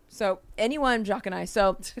interesting. So anyone, Jacques and I,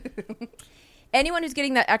 so anyone who's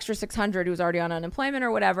getting that extra 600 who's already on unemployment or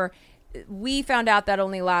whatever, we found out that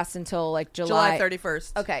only lasts until like July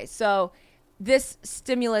 31st. Okay, so this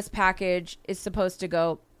stimulus package is supposed to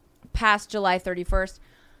go past July 31st.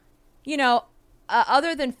 You know,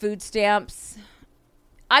 other than food stamps,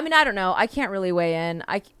 I mean, I don't know. I can't really weigh in.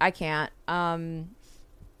 I can't.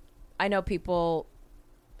 I know people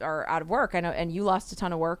are out of work. I know, and you lost a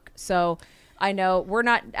ton of work. So I know we're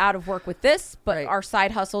not out of work with this, but Right. our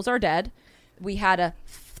side hustles are dead. We had a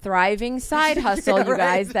thriving side hustle, Yeah, you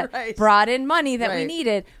guys, that right. brought in money that we Right.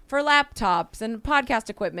 needed for laptops and podcast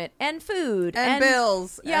equipment and food And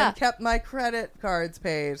bills. Yeah. And kept my credit cards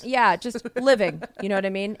paid. Yeah, just living. You know what I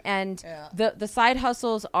mean? And Yeah. the side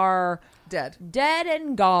hustles are Dead. dead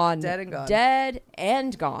and gone. Dead and gone. Dead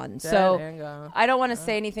and gone. So and gone. I don't want to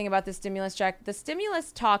say anything about the stimulus check. The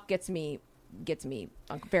stimulus talk gets me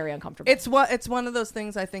very uncomfortable. It's one of those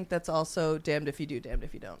things I think that's also damned if you do, damned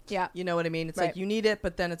if you don't. Yeah. You know what I mean? It's Right. like you need it,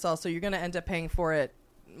 but then it's also you're going to end up paying for it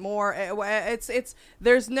more. It's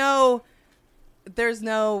there's no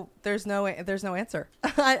answer.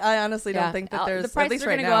 I honestly don't think that there's the prices at least are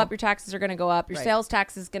right going to now. go up. Your taxes are going to go up. Your Right. sales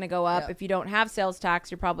tax is going to go up. Yeah. If you don't have sales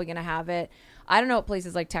tax, you're probably going to have it. I don't know what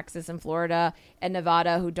places like Texas and Florida and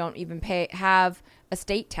Nevada who don't even have a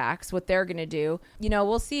state tax, what they're going to do. You know,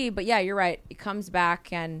 we'll see. But yeah, you're right. It comes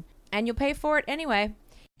back and you'll pay for it anyway.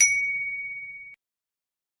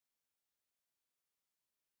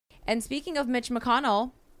 And speaking of Mitch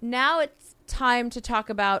McConnell, now it's time to talk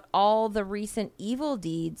about all the recent evil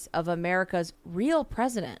deeds of America's real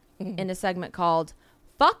president in a segment called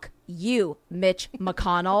Fuck You, Mitch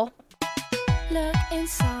McConnell.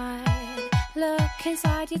 Look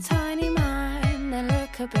inside your tiny mind, then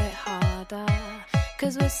look a bit harder.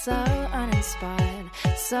 'Cause we're so uninspired,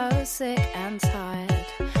 so sick and tired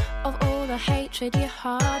of all the hatred you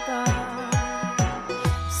harbor.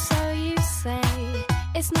 So you say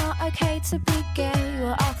it's not okay to be gay,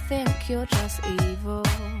 well I think you're just evil.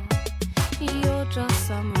 You're just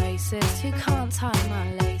some racist who can't tie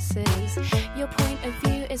my laces. Your point of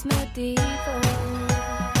view is medieval.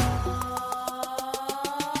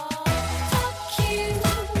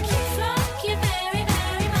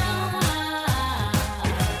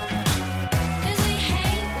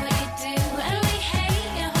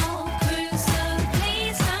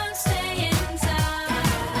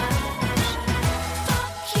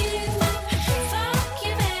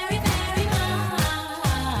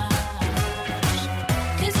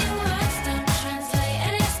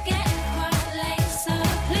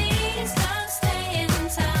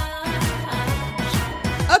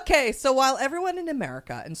 Okay, so while everyone in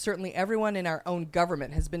America, and certainly everyone in our own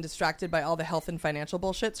government, has been distracted by all the health and financial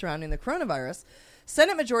bullshit surrounding the coronavirus,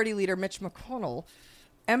 Senate Majority Leader Mitch McConnell,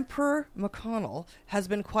 Emperor McConnell, has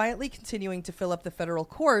been quietly continuing to fill up the federal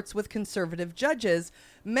courts with conservative judges,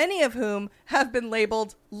 many of whom have been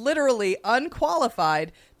labeled literally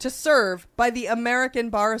unqualified to serve by the American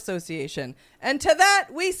Bar Association. And to that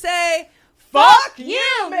we say, fuck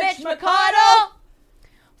you, Mitch McConnell!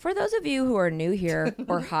 For those of you who are new here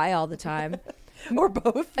or high all the time, Or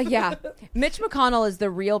both. yeah, Mitch McConnell is the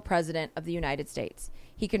real president of the United States.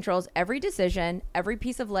 He controls every decision, every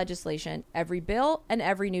piece of legislation, every bill, and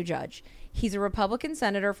every new judge. He's a Republican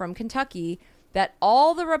senator from Kentucky that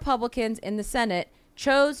all the Republicans in the Senate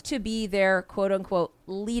chose to be their quote-unquote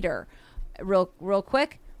leader. Real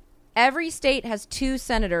quick, every state has 2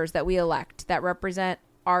 senators that we elect that represent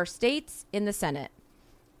our states in the Senate.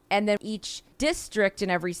 And then each district in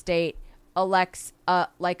every state elects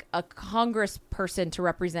like a congressperson to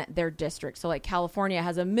represent their district. So like California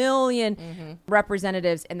has 1 million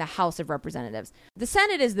representatives in the House of Representatives. The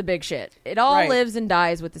Senate is the big shit. It all lives and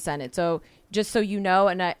dies with the Senate. So just so you know,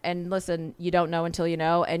 and listen, you don't know until you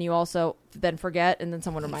know, and you also then forget, and then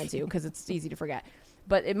someone reminds you because it's easy to forget.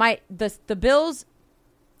 But it might the bills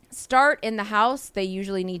start in the House. They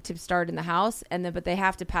usually need to start in the House, but they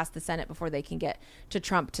have to pass the Senate before they can get to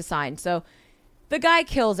Trump to sign. So the guy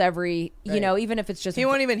kills every, even if it's just... He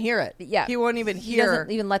won't even hear it. Yeah. He won't even He hear...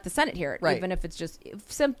 doesn't even let the Senate hear it. Right. Even if it's just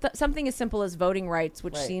something as simple as voting rights,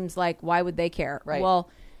 which seems like, why would they care? Right. Well,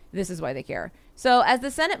 this is why they care. So as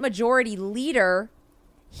the Senate Majority Leader,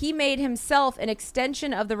 he made himself an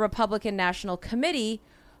extension of the Republican National Committee,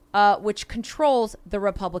 which controls the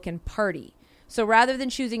Republican Party. So rather than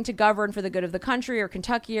choosing to govern for the good of the country or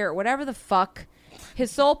Kentucky or whatever the fuck...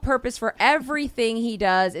 His sole purpose for everything he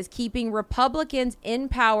does is keeping Republicans in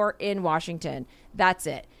power in Washington. That's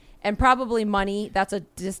it. And probably money. That's a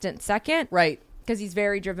distant second. Right. Because he's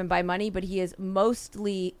very driven by money, but he is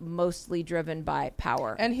mostly driven by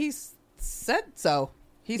power. And he's said so.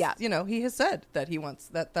 He has said that he wants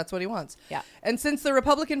that's what he wants. Yeah. And since the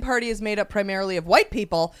Republican Party is made up primarily of white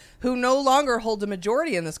people who no longer hold a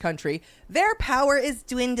majority in this country, their power is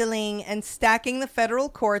dwindling and stacking the federal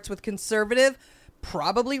courts with conservative,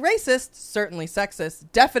 probably racist, certainly sexist,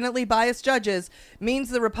 definitely biased judges means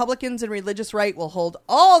the Republicans and religious right will hold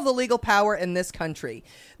all the legal power in this country.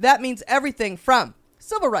 That means everything from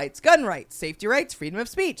civil rights, gun rights, safety rights, freedom of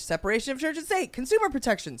speech, separation of church and state, consumer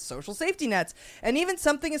protections, social safety nets, and even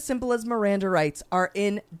something as simple as Miranda rights are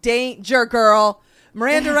in danger, girl.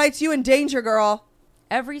 Miranda rights, you in danger, girl.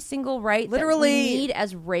 Every single right Literally. that we need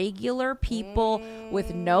as regular people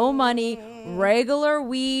with no money, regular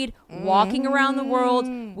weed, walking around the world.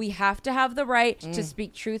 We have to have the right to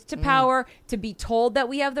speak truth to power, to be told that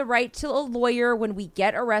we have the right to a lawyer when we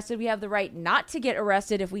get arrested. We have the right not to get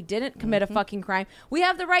arrested if we didn't commit a fucking crime. We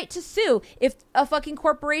have the right to sue if a fucking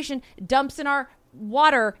corporation dumps in our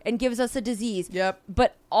water and gives us a disease. Yep.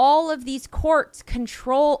 But all of these courts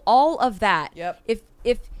control all of that. Yep.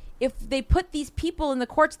 If they put these people in the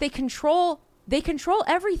courts, they control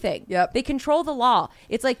everything. Yep. They control the law.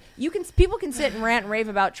 It's like people can sit and rant and rave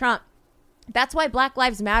about Trump. That's why Black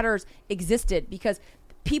Lives Matters existed, because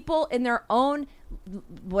people in their own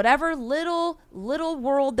whatever little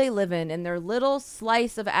world they live in their little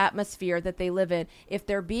slice of atmosphere that they live in, if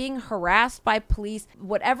they're being harassed by police,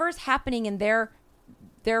 whatever's happening in their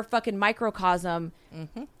fucking microcosm,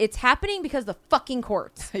 it's happening because the fucking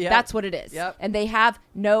courts. Yep. That's what it is. Yep. And they have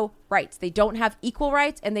no rights. They don't have equal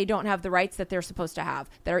rights, and they don't have the rights that they're supposed to have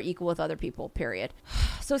that are equal with other people, period.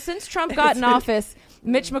 So since Trump got in office,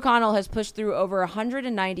 Mitch McConnell has pushed through over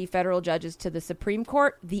 190 federal judges to the Supreme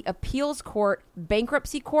Court, the appeals court,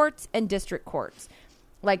 bankruptcy courts, and district courts.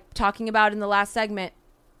 Like talking about in the last segment,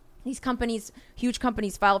 these companies, huge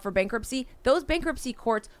companies, file for bankruptcy. Those bankruptcy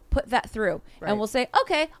courts put that through and will say,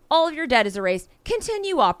 okay, all of your debt is erased.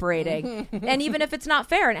 Continue operating. And even if it's not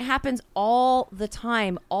fair, and it happens all the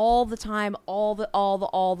time. The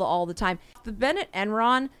Bennett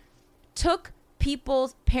Enron took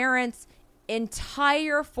people's parents'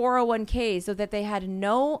 entire 401k so that they had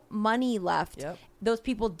no money left. Yep. Those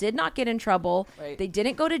people did not get in trouble. Right. They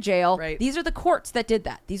didn't go to jail. Right. These are the courts that did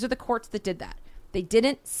that. They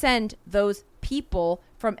didn't send those people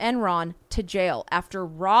from Enron to jail after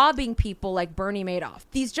robbing people like Bernie Madoff.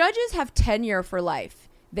 These judges have tenure for life.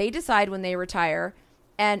 They decide when they retire,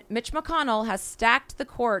 and Mitch McConnell has stacked the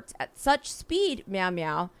courts at such speed,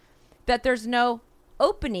 that there's no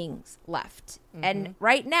openings left. And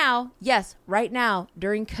right now,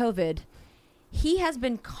 during COVID, he has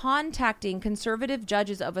been contacting conservative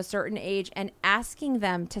judges of a certain age and asking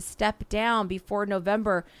them to step down before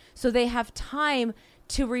November so they have time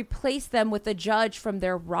to replace them with a judge from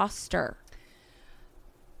their roster.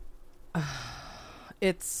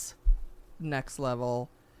 It's next level.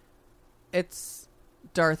 It's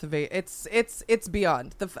Darth Vader. It's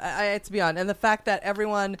beyond. It's beyond. And the fact that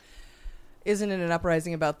everyone isn't in an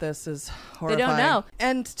uprising about this is horrifying. They don't know.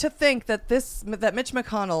 And to think that that Mitch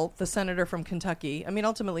McConnell, the senator from Kentucky, I mean,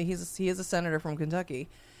 ultimately he is a senator from Kentucky.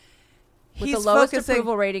 With He's the lowest focusing,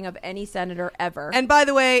 approval rating of any senator ever. And by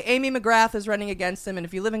the way, Amy McGrath is running against him. And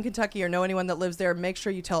if you live in Kentucky or know anyone that lives there, make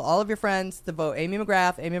sure you tell all of your friends to vote Amy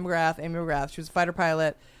McGrath. She was a fighter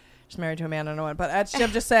pilot. She's married to a man I don't know. But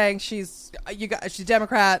I'm just saying she's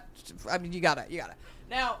Democrat. I mean, you got it.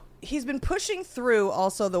 Now, he's been pushing through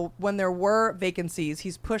also when there were vacancies,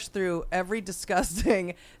 he's pushed through every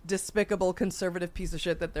disgusting, despicable conservative piece of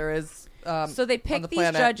shit that there is. So they pick these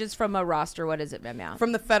planet. judges from a roster. What is it, Ma'am?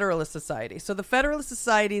 From the Federalist Society. So the Federalist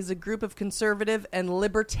Society is a group of conservative and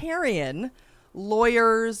libertarian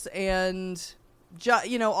lawyers and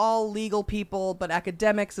all legal people, but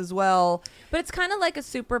academics as well. But it's kind of like a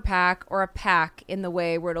super PAC or a PAC in the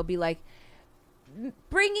way where it'll be like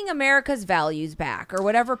bringing America's values back or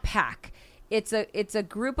whatever PAC. It's a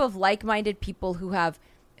group of like-minded people who have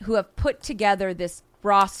put together this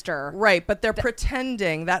roster. Right, but they're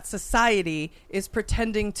pretending, that society is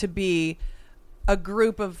pretending to be a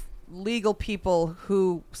group of legal people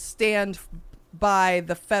who stand by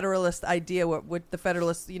the Federalist idea, with the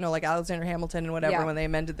Federalists, like Alexander Hamilton and whatever, when they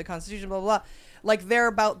amended the Constitution, blah, blah, blah. Like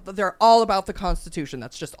they're all about the Constitution.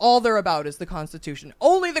 That's just all they're about is the Constitution.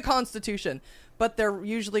 Only the Constitution. But they're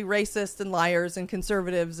usually racist and liars and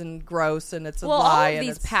conservatives and gross, and it's a lie. All of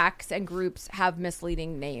these PACs and groups have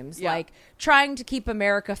misleading names, like trying to keep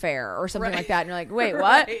America fair or something like that. And you're like, wait,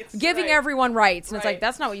 what? Giving everyone rights. And it's like,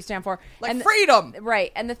 that's not what you stand for. Like freedom.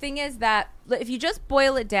 Right. And the thing is that if you just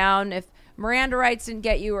boil it down, if Miranda rights didn't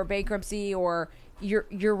get you, or bankruptcy, or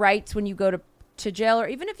your rights when you go to jail, or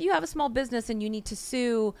even if you have a small business and you need to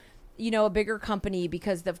sue a bigger company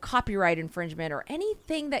because of copyright infringement, or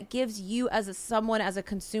anything that gives you as a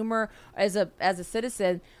consumer, as a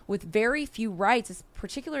citizen with very few rights,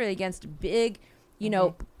 particularly against big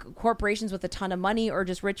corporations with a ton of money, or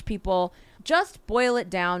just rich people, just boil it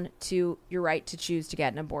down to your right to choose to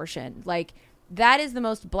get an abortion. Like, that is the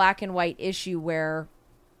most black and white issue, where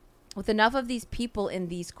with enough of these people in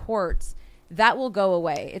these courts, that will go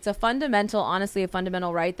away. It's honestly a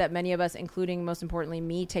fundamental right that many of us, including most importantly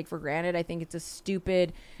me, take for granted. I think it's a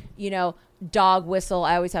stupid, dog whistle.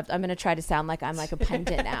 I'm going to try to sound like I'm like a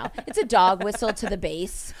pundit now. It's a dog whistle to the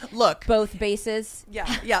base. Look. Both bases.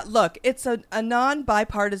 Yeah. Look, it's a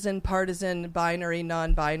non-bipartisan, partisan, binary,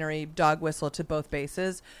 non-binary dog whistle to both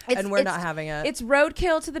bases. And we're not having it. It's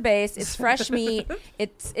roadkill to the base. It's fresh meat.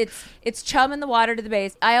 It's chum in the water to the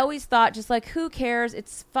base. I always thought, just like, who cares?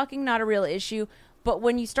 It's fucking not a real issue. But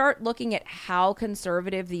when you start looking at how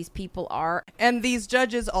conservative these people are. And these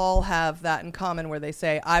judges all have that in common, where they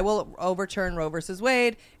say, I will overturn Roe versus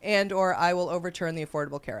Wade, or I will overturn the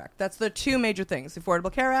Affordable Care Act. That's the two major things, the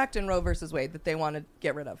Affordable Care Act and Roe versus Wade, that they want to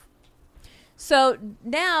get rid of. So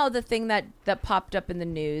now the thing that popped up in the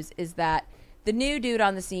news is that the new dude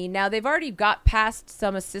on the scene, now they've already got past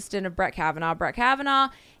some assistant of Brett Kavanaugh. Brett Kavanaugh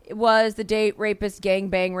was the date rapist,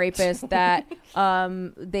 gangbang rapist that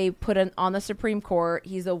they put on the Supreme Court.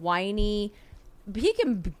 He's a whiny. He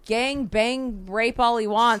can gang bang rape all he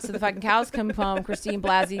wants so the fucking cows come home. Christine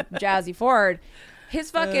Blasey, Jazzy Ford.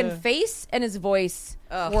 His fucking face and his voice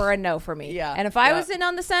were a no for me. Yeah. And if I was in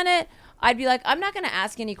on the Senate, I'd be like, I'm not going to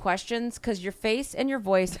ask any questions because your face and your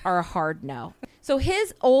voice are a hard no. So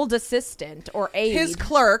his old assistant or aide. His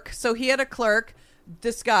clerk. So he had a clerk.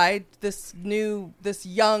 This guy, this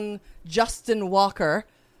young Justin Walker,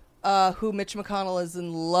 who Mitch McConnell is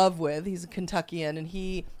in love with. He's a Kentuckian, and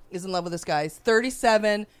he is in love with this guy. He's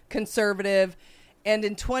 37, conservative. And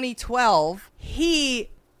in 2012,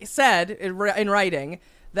 he said in writing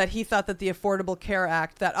that he thought that the Affordable Care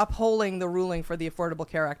Act, that upholding the ruling for the Affordable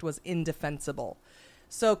Care Act was indefensible.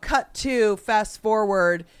 So fast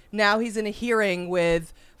forward, now he's in a hearing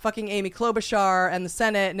with fucking Amy Klobuchar and the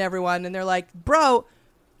Senate and everyone, and they're like, bro,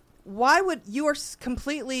 why would you are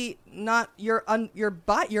completely not you're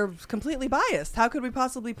completely biased. How could we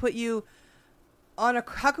possibly put you on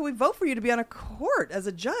how could we vote for you to be on a court as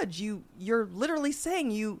a judge? You're literally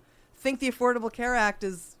saying you think the Affordable Care Act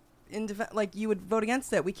is like you would vote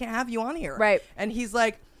against it. We can't have you on here. Right. And he's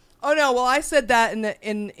like, oh no, well, I said that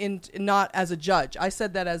in not as a judge. I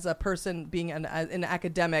said that as a person being an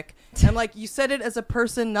academic. I'm like, you said it as a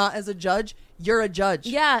person, not as a judge. You're a judge.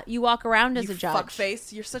 Yeah, you walk around as a judge.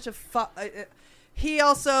 Fuckface. You're such a fuck. He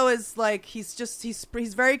also is like, he's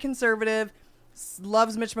very conservative,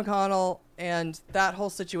 loves Mitch McConnell, and that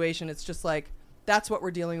whole situation. It's just like, that's what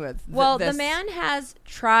we're dealing with. Well, the man has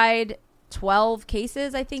tried 12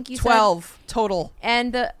 cases, I think you said. 12 total.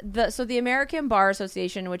 And the American Bar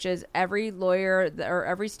Association, which is every lawyer or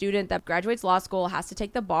every student that graduates law school has to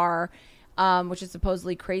take the bar, which is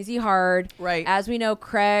supposedly crazy hard. Right. As we know,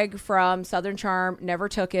 Craig from Southern Charm never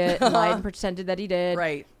took it, lied and pretended that he did.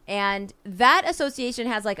 Right. And that association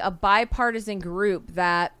has like a bipartisan group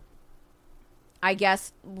that I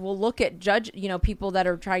guess will look at people that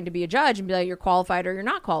are trying to be a judge and be like, you're qualified or you're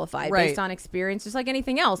not qualified based on experience, just like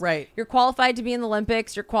anything else. Right. You're qualified to be in the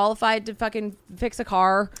Olympics. You're qualified to fucking fix a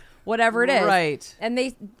car whatever it is. Right. And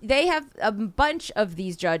they have a bunch of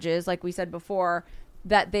these judges, like we said before,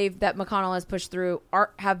 that McConnell has pushed through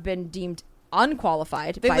have been deemed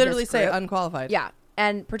unqualified. They by literally this say group. unqualified. Yeah.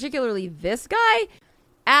 And particularly this guy,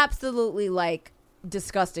 absolutely like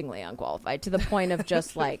disgustingly unqualified to the point of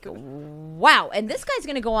just like, wow. And this guy's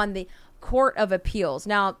going to go on the Court of Appeals.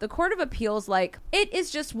 Now, the Court of Appeals, like, it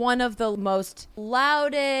is just one of the most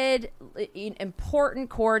lauded,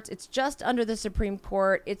 important courts. It's just under the Supreme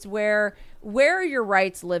Court. It's where your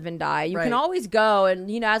rights live and die. You can always go,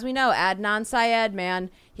 and, you know, as we know, Adnan Syed,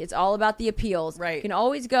 man, it's all about the appeals. Right. You can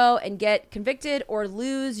always go and get convicted or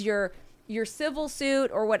lose your civil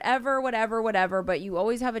suit or whatever, but you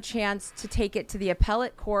always have a chance to take it to the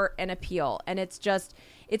appellate court and appeal. And it's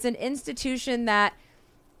an institution that,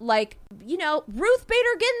 like, you know, Ruth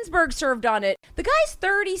Bader Ginsburg served on it. The guy's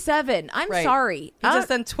 37. I'm sorry. He just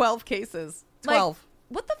done 12 cases. 12. Like,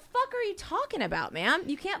 what the fuck are you talking about, man?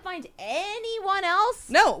 You can't find anyone else?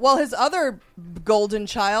 No. Well, his other golden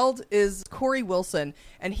child is Corey Wilson,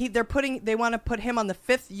 and they want to put him on the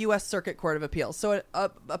 5th U.S. Circuit Court of Appeals, so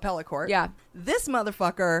appellate court. Yeah. This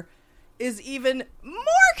motherfucker is even more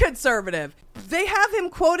conservative. They have him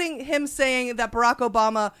quoting him saying that Barack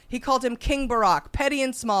Obama, he called him King Barack, petty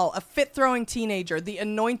and small, a fit-throwing teenager, the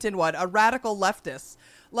anointed one, a radical leftist.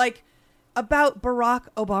 Like, about Barack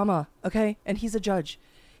Obama, okay? And he's a judge.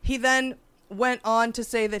 He then went on to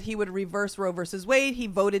say that he would reverse Roe versus Wade. He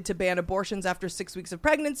voted to ban abortions after 6 weeks of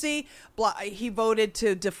pregnancy. He voted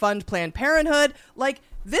to defund Planned Parenthood. Like,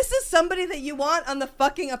 this is somebody that you want on the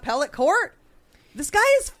fucking appellate court? This guy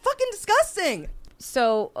is fucking disgusting.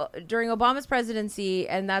 So during Obama's presidency,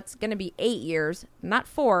 and that's going to be 8 years, not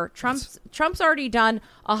 4. Trump's already done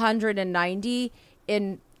 190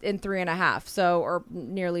 in 3.5, so, or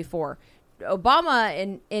nearly 4. Obama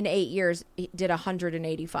in 8 years did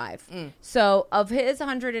 185. So of his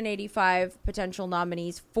 185 potential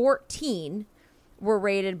nominees, 14 were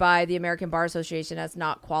rated by the American Bar Association as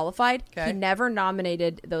not qualified. Okay. He never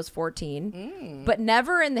nominated those 14, but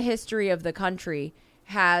never in the history of the country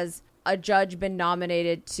has a judge been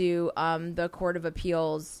nominated to the Court of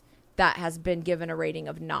Appeals that has been given a rating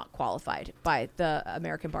of not qualified by the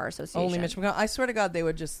American Bar Association. Only Mitch McConnell. I swear to God, they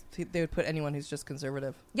would put anyone who's just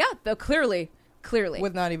conservative. Yeah, though clearly.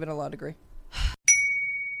 With not even a law degree.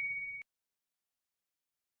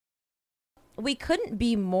 We couldn't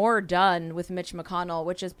be more done with Mitch McConnell,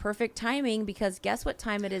 which is perfect timing because guess what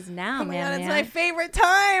time it is now, oh my God, it's my favorite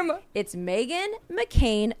time. It's Meghan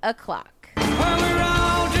McCain o'clock. Well, we're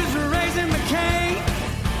all just raising McCain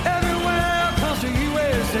everywhere across the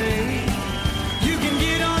USA. You can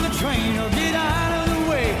get on the train or get out of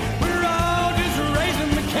the way. We're all just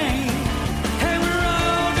raising McCain. Hey, we're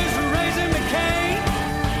all just raising McCain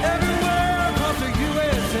everywhere across the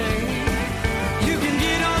USA. You can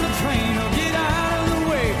get on the train or get out of the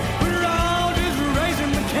way. We're all just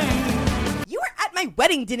raising McCain. You were at my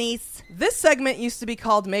wedding, Denise. This segment used to be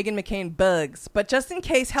called Meghan McCain Bugs, but just in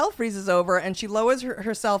case hell freezes over and she lowers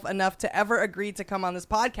herself enough to ever agree to come on this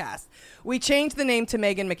podcast, we changed the name to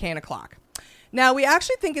Meghan McCain O'Clock. Now, we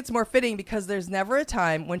actually think it's more fitting because there's never a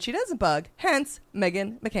time when she doesn't bug, hence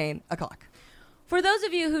Meghan McCain O'Clock. For those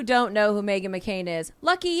of you who don't know who Meghan McCain is,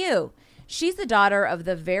 lucky you. She's the daughter of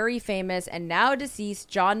the very famous and now deceased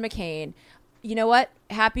John McCain. You know what?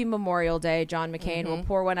 Happy Memorial Day, John McCain. We'll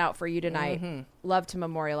pour one out for you tonight. Love to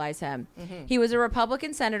memorialize him. He was a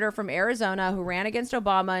Republican senator from Arizona who ran against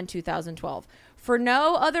Obama in 2012. For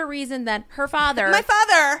no other reason than her father. My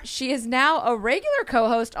father! She is now a regular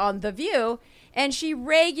co-host on The View, and she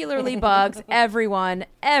regularly bugs everyone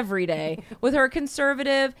every day with her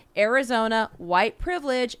conservative, Arizona, white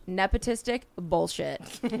privilege, nepotistic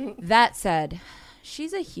bullshit. That said,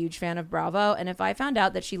 she's a huge fan of Bravo, and if I found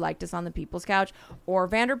out that she liked us on the People's Couch or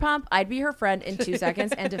Vanderpump, I'd be her friend in 2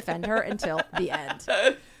 seconds and defend her until the end.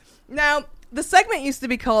 Now, the segment used to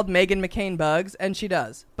be called Meghan McCain Bugs, and she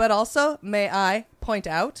does. But also, may I point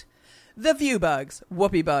out, the View bugs,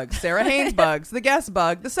 Whoopi bugs, Sarah Haynes bugs, the guest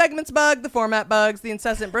bug, the segments bug, the format bugs, the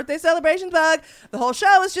incessant birthday celebrations bug. The whole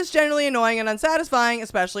show is just generally annoying and unsatisfying,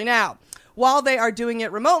 especially now, while they are doing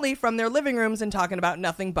it remotely from their living rooms and talking about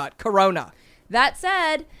nothing but Corona. That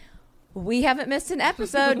said, we haven't missed an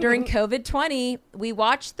episode during COVID-20. We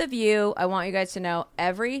watch The View, I want you guys to know,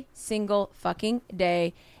 every single fucking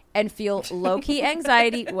day and feel low-key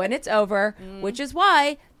anxiety when it's over, which is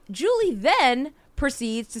why Julie then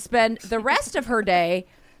proceeds to spend the rest of her day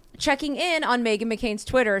checking in on Meghan McCain's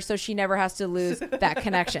Twitter so she never has to lose that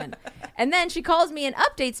connection. And then she calls me and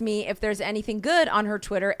updates me if there's anything good on her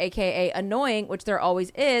Twitter, aka annoying, which there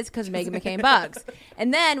always is because Meghan McCain bugs.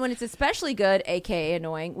 And then when it's especially good, aka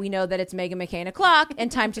annoying, we know that it's Meghan McCain o'clock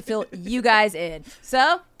and time to fill you guys in.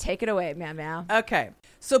 So take it away, Meow Meow. Okay.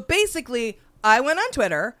 So basically, I went on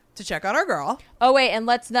Twitter to check on our girl. Oh, wait, and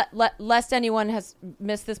lest anyone has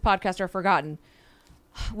missed this podcast or forgotten,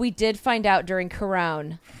 we did find out during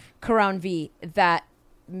Crown V that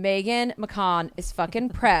Meghan McCain is fucking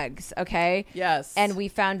pregs, okay? Yes. And we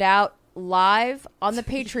found out live on the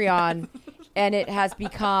Patreon, and it has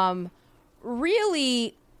become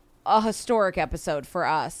really a historic episode for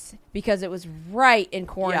us because it was right in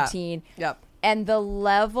quarantine. Yeah. Yep. And the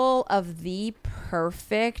level of the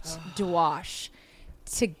perfect dwash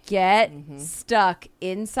to get stuck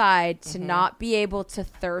inside, to not be able to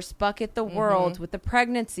thirst bucket the world with the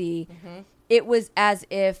pregnancy, it was as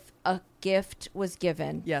if a gift was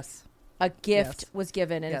given. Yes. A gift was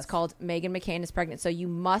given, and it's called Meghan McCain is pregnant. So you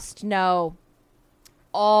must know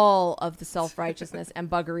all of the self-righteousness and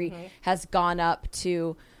buggery has gone up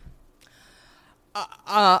to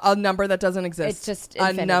a number that doesn't exist. It's just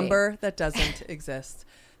infinity. A number that doesn't exist.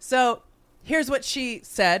 So here's what she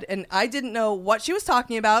said, and I didn't know what she was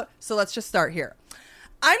talking about, so let's just start here.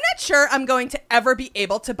 I'm not sure I'm going to ever be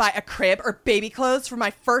able to buy a crib or baby clothes for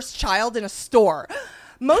my first child in a store.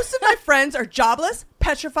 Most of my friends are jobless,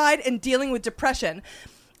 petrified, and dealing with depression.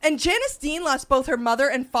 And Janice Dean lost both her mother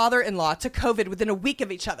and father-in-law to COVID within a week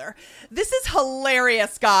of each other. This is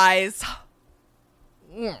hilarious, guys.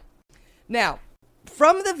 Now,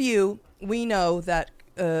 from The View, we know that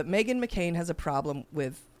Meghan McCain has a problem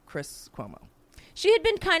with Chris Cuomo. She had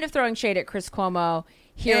been kind of throwing shade at Chris Cuomo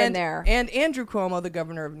here and there. And Andrew Cuomo, the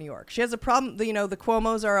governor of New York. She has a problem. The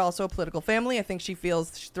Cuomos are also a political family. I think she feels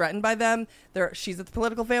threatened by them. She's a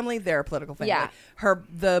political family. They're a political family. Yeah.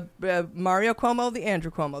 Mario Cuomo, the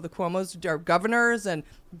Andrew Cuomo. The Cuomos are governors and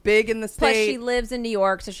big in the state. Plus, she lives in New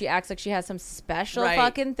York, so she acts like she has some special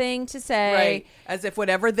fucking thing to say. Right. As if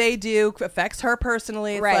whatever they do affects her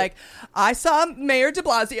personally. It's right. like, I saw Mayor de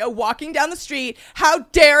Blasio walking down the street. How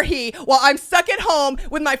dare he, while I'm stuck at home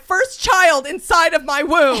with my first child inside of my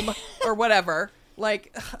womb or whatever.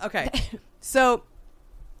 Like, okay. So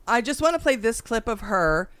I just want to play this clip of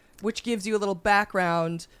her, which gives you a little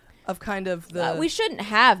background of kind of the... we shouldn't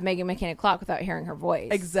have Meghan McCain o'clock without hearing her voice.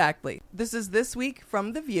 Exactly. This is This Week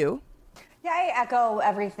from The View. Yeah, I echo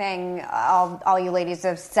everything all you ladies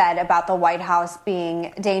have said about the White House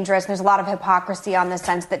being dangerous. There's a lot of hypocrisy on the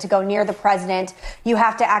sense that to go near the president, you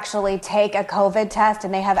have to actually take a COVID test,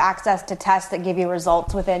 and they have access to tests that give you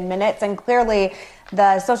results within minutes. And clearly,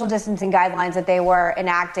 the social distancing guidelines that they were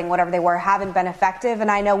enacting, whatever they were, haven't been effective. And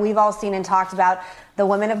I know we've all seen and talked about the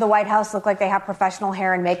women of the White House look like they have professional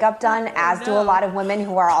hair and makeup done, as do a lot of women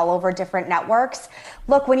who are all over different networks.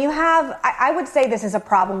 Look, when you have, I would say this is a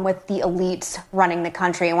problem with the elites running the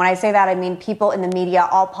country. And when I say that, I mean people in the media,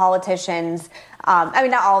 all politicians. I mean,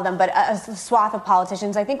 not all of them, but a swath of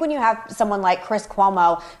politicians. I think when you have someone like Chris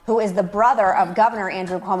Cuomo, who is the brother of Governor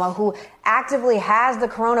Andrew Cuomo, who actively has the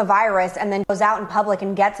coronavirus and then goes out in public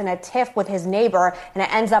and gets in a tiff with his neighbor, and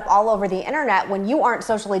it ends up all over the internet when you aren't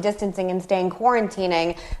socially distancing and staying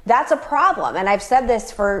quarantining, that's a problem. And I've said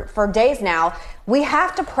this for days now. We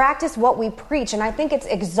have to practice what we preach. And I think it's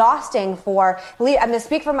exhausting I'm going to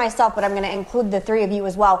speak for myself, but I'm going to include the three of you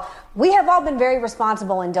as well. We have all been very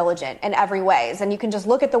responsible and diligent in every ways. And you can just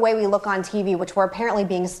look at the way we look on TV, which we're apparently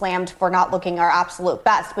being slammed for not looking our absolute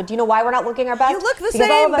best. But do you know why we're not looking our best? You look the because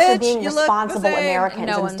same, all of us bitch. are being responsible Americans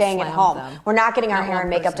and staying at home. We're not getting our hair and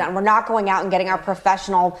makeup done. We're not going out and getting our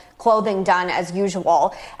professional clothing done as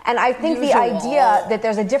usual. And I think the idea that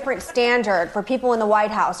there's a different standard for people in the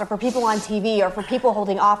White House or for people on TV or for people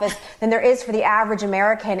holding office than there is for the average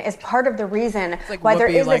American is part of the reason why there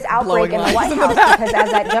is this outbreak in the White House. Because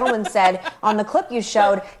as that gentleman said on the clip you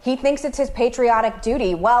showed, he thinks it's his patriotic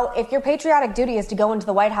duty. Well, if your patriotic duty is to go into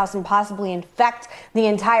the White House and possibly infect the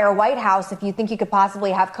entire White House, if you think you could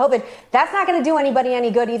possibly have COVID, that's not going to do anybody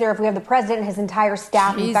any good either if we have the president and his entire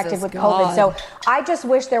staff infected with COVID. So I just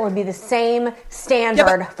wish there would be the same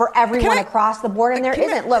standard for everyone across the board, and there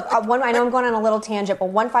isn't. Look, I know I'm going on a little tangent, but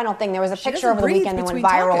one final thing. There was a picture over the weekend that went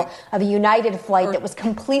viral of a United flight that was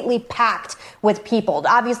completely packed with people.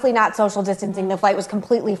 Obviously not social distancing. The flight was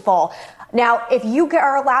completely full. Now, if you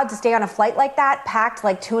are allowed to stay on a flight like that, packed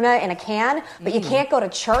like tuna in a can, but you can't go to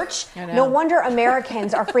church, no wonder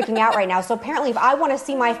Americans are freaking out right now. So apparently, if I want to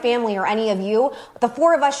see my family or any of you, the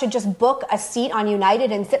four of us should just book a seat on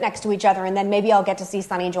United and sit next to each other, and then maybe I'll get to see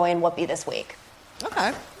Sunny, Joy, and Whoopi this week.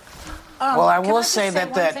 Okay. Well, I will just say say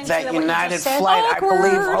that one thing to that what you United just said? flight, I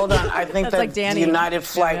believe, hold on, I think That's that like the Danny. United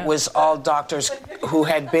flight was all doctors who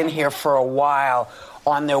had been here for a while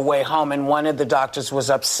on their way home, and one of the doctors was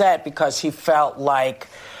upset because he felt like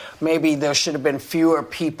maybe there should have been fewer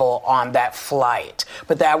people on that flight.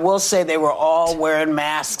 But I will say they were all wearing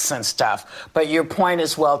masks and stuff. But your point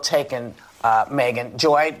is well taken, Megan.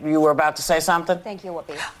 Joy, you were about to say something? Thank you,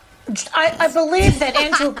 Whoopi. I believe that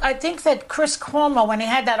Andrew, I think that Chris Cuomo, when he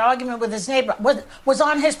had that argument with his neighbor, was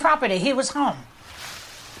on his property. He was home.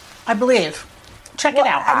 I believe. Check it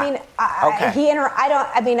out.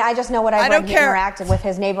 I mean, I just know what I read. He interacted with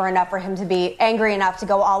his neighbor enough for him to be angry enough to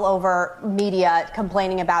go all over media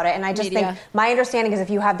complaining about it. And I just think my understanding is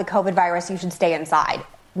if you have the COVID virus, you should stay inside.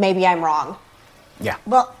 Maybe I'm wrong. Yeah.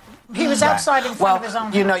 Well, he was outside in front of his own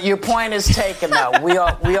house. You know, your point is taken, though. We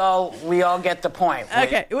all get the point.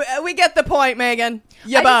 Okay, we get the point, Megan.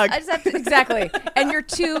 You bug. I just have to, exactly. And your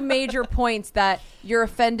two major points that you're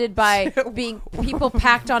offended by being people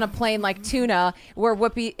packed on a plane like tuna, where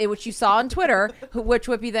Whoopi, which you saw on Twitter, which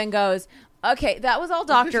Whoopi then goes, okay, that was all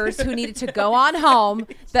doctors who needed to go on home,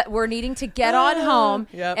 that were needing to get on home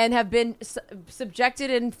and have been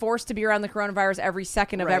subjected and forced to be around the coronavirus every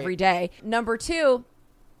second of every day. Number two,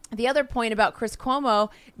 the other point about Chris Cuomo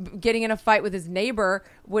getting in a fight with his neighbor,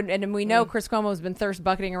 and we know Chris Cuomo has been thirst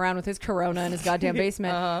bucketing around with his corona in his goddamn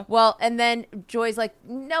basement. Well, and then Joy's like,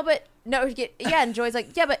 and Joy's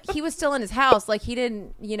like, yeah, but he was still in his house. Like, he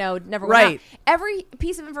didn't, never went out. Every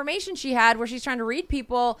piece of information she had where she's trying to read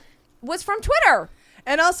people was from Twitter.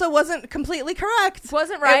 And also wasn't completely correct.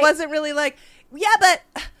 Wasn't right. It wasn't really like, yeah, but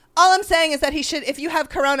all I'm saying is that he should, if you have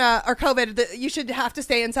corona or COVID, you should have to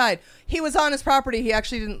stay inside. He was on his property. He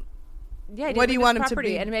actually didn't. Yeah, what do you want him to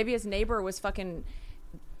be? And maybe his neighbor was fucking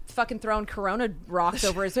throwing corona rocks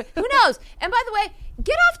over his. Who knows? And by the way,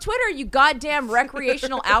 get off Twitter, you goddamn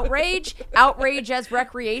recreational outrage as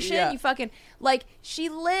recreation. You fucking, like, she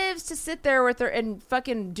lives to sit there with her and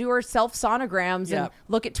fucking do her self sonograms and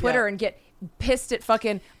look at Twitter and get pissed at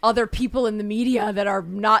fucking other people in the media that are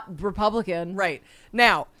not Republican. Right.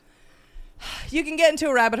 Now, you can get into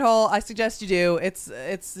a rabbit hole. I suggest you do. It's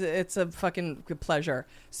a fucking pleasure.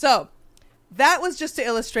 So that was just to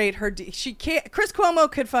illustrate her. She can't. Chris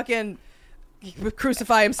Cuomo could fucking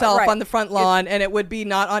crucify himself on the front lawn, and it would be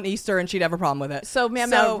not on Easter, and she'd have a problem with it. So, ma'am,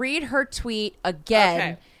 now read her tweet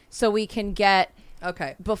again, so we can get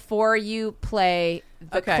before you play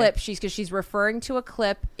the clip. She's referring to a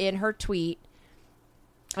clip in her tweet.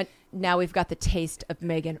 And now we've got the taste of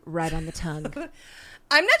Megan right on the tongue.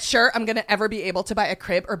 I'm not sure I'm going to ever be able to buy a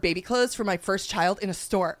crib or baby clothes for my first child in a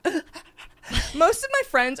store. Most of my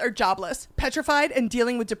friends are jobless, petrified, and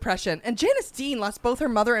dealing with depression. And Janice Dean lost both her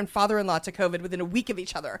mother and father-in-law to COVID within a week of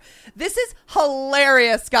each other. This is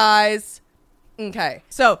hilarious, guys. Okay,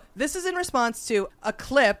 so this is in response to a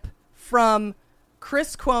clip from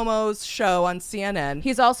Chris Cuomo's show on CNN.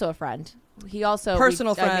 He's also a friend. He also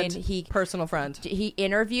personal friend. He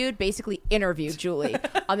basically interviewed Julie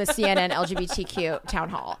on the CNN LGBTQ town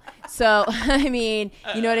hall. So, I mean,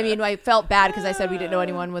 you know what I mean? I felt bad because I said we didn't know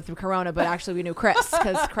anyone with corona, but actually we knew Chris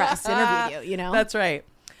because Chris interviewed you, That's right.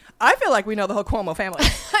 I feel like we know the whole Cuomo family.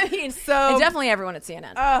 I mean, and definitely everyone at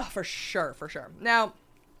CNN. Oh, for sure. Now,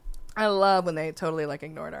 I love when they totally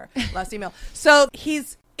ignored our last email. So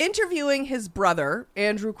he's interviewing his brother,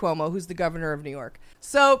 Andrew Cuomo, who's the governor of New York.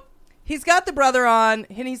 So he's got the brother on,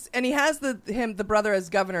 and he has the brother as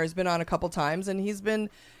governor has been on a couple times, and he's been,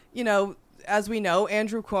 as we know,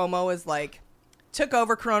 Andrew Cuomo is took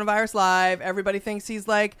over Coronavirus Live. Everybody thinks he's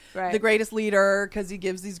the greatest leader because he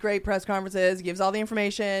gives these great press conferences. He gives all the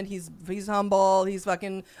information. He's humble. He's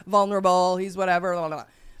fucking vulnerable. He's whatever. Blah, blah, blah.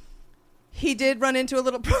 He did run into a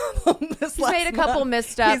little problem this last month. He's made a couple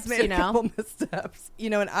missteps.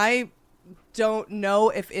 And I don't know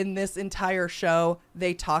if in this entire show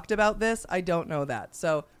they talked about this. I don't know that.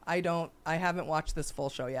 So I haven't watched this full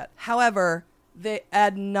show yet. However, they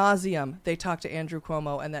ad nauseum they talk to Andrew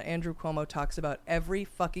Cuomo, and that Andrew Cuomo talks about every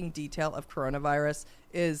fucking detail of coronavirus.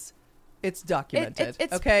 It's documented.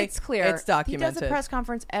 It's clear. It's documented. He does a press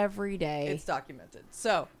conference every day. It's documented.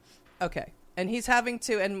 So, okay. And he's having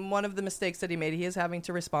to, and one of the mistakes that he made, he is having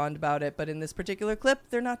to respond about it. But in this particular clip,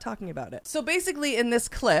 they're not talking about it. So basically in this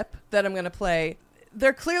clip that I'm going to play,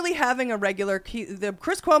 they're clearly having a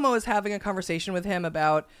Chris Cuomo is having a conversation with him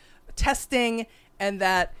about testing, and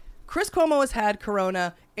that Chris Cuomo has had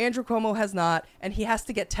corona, Andrew Cuomo has not, and he has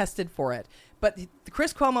to get tested for it. But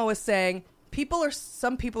Chris Cuomo is saying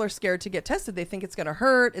some people are scared to get tested. They think it's going to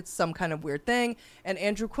hurt. It's some kind of weird thing. And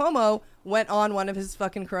Andrew Cuomo went on one of his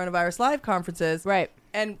fucking Coronavirus Live conferences,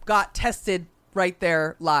 and got tested right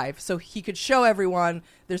there live. So he could show everyone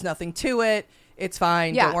there's nothing to it. It's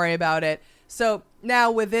fine. Yeah. Don't worry about it. So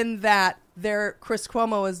now within that, Chris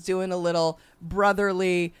Cuomo is doing a little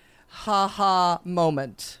brotherly ha-ha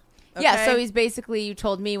moment. Okay? Yeah, so he's basically, you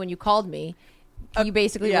told me when you called me, you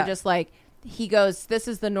basically were just like, he goes, this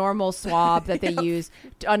is the normal swab that they use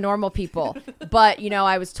on normal people. But,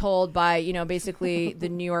 I was told by, basically the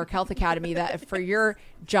New York Health Academy that for your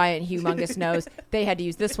giant, humongous nose, they had to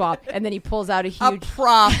use this swab. And then he pulls out a huge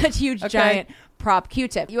prop. a huge, giant prop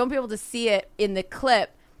Q-tip. You won't be able to see it in the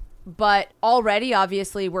clip, but already,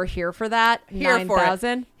 obviously, we're here for that.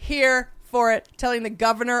 9,000. Here for it. Telling the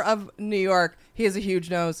governor of New York he has a huge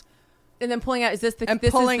nose. And then pulling out, this is the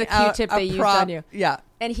Q-tip they used on you. Yeah.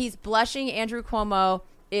 And he's blushing. Andrew Cuomo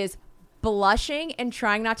is blushing and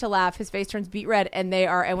trying not to laugh. His face turns beet red. And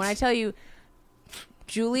when I tell you,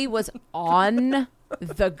 Julie was on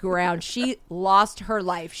the ground. She lost her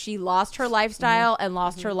life. She lost her lifestyle and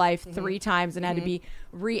lost her life 3 times and had to be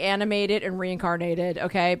reanimated and reincarnated,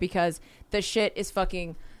 okay? Because the shit is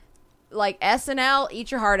fucking... Like, SNL,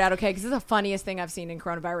 eat your heart out, okay? Because this is the funniest thing I've seen in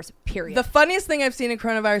coronavirus, period. The funniest thing I've seen in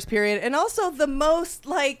coronavirus, period. And also the most,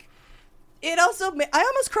 I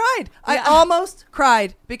almost cried. Yeah. I almost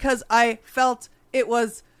cried because I felt it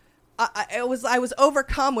was... I was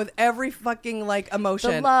overcome with every fucking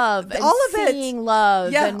emotion. The love, and all of seeing it.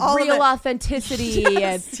 love, Yeah, and all of real it. authenticity,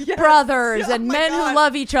 and brothers, and men who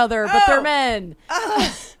love each other, but they're men.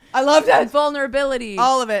 I loved it. And vulnerability,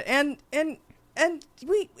 all of it, and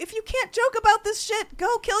if you can't joke about this shit,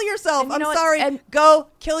 go kill yourself. I'm sorry, go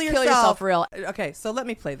kill yourself. Kill yourself, real. Okay, so let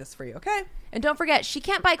me play this for you, okay? And don't forget, she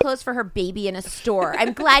can't buy clothes for her baby in a store.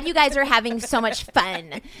 I'm glad you guys are having so much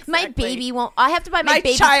fun. Exactly. My baby won't... I have to buy my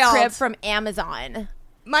baby's crib from Amazon.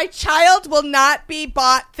 My child will not be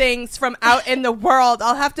bought things from out in the world.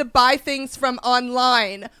 I'll have to buy things from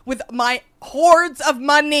online with my hordes of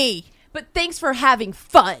money. But thanks for having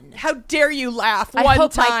fun. How dare you laugh I one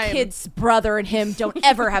hope time. my kid's brother and him don't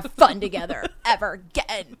ever have fun together. Ever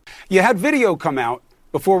again. You had video come out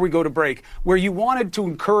before we go to break, where you wanted to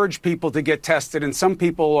encourage people to get tested, and some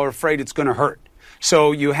people are afraid it's going to hurt.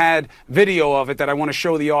 So you had video of it that I want to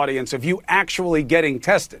show the audience of you actually getting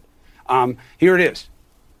tested. Here it is.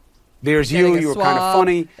 There's you. You were kind of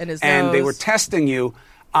funny, and they were testing you.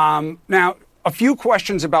 Now, a few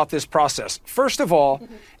questions about this process. First of all,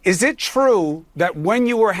 is it true that when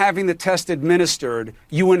you were having the test administered,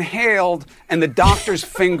 you inhaled and the doctor's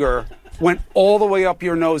finger went all the way up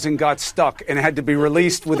your nose and got stuck and had to be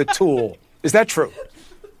released with a tool? Is that true?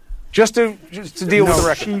 Just to deal with the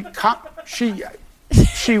record.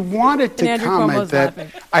 She wanted to comment that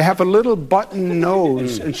I have a little button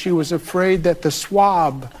nose, and she was afraid that the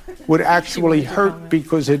swab would actually hurt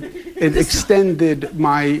because it extended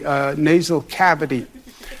my nasal cavity.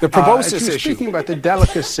 The proboscis issue. Speaking about the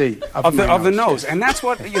delicacy of the nose. And that's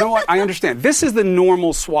what, I understand. This is the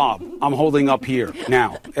normal swab I'm holding up here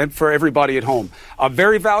now, and for everybody at home. A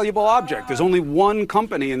very valuable object. There's only one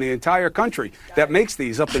company in the entire country that makes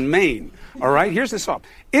these up in Maine. All right, here's the swab.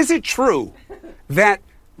 Is it true that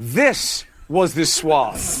this was the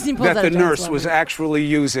swab that the nurse was actually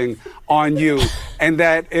using on you, and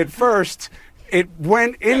that at first it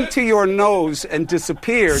went into your nose and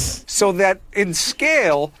disappeared, so that in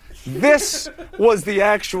scale, this was the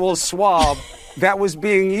actual swab that was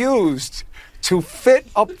being used to fit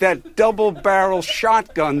up that double-barrel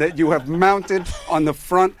shotgun that you have mounted on the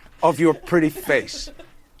front of your pretty face?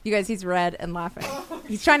 You guys, he's red and laughing.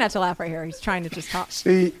 He's trying not to laugh right here. He's trying to just talk.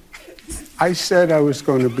 See, I said I was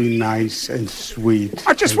going to be nice and sweet.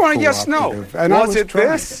 I just want a yes, no. And was it trying.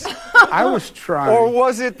 This? I was trying. Or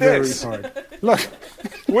was it this? Very hard. Look.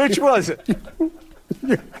 Which was it?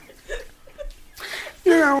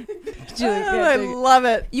 Julie, I love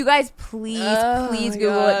it. You guys, please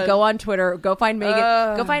Google it. Go on Twitter. Go find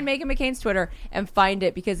Megan. Go find Megan McCain's Twitter and find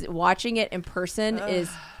it, because watching it in person is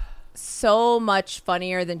so much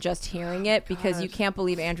funnier than just hearing it, because you can't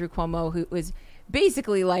believe Andrew Cuomo, who is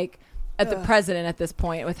basically at the president at this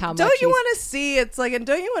point, with how much. Don't you want to see? It's and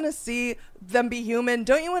don't you want to see them be human?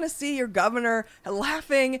 Don't you want to see your governor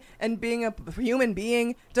laughing and being a human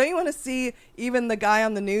being? Don't you want to see even the guy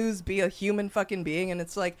on the news be a human fucking being? And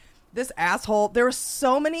it's this asshole. There were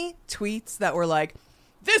so many tweets that were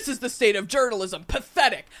 "This is the state of journalism.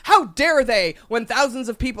 Pathetic. How dare they, when thousands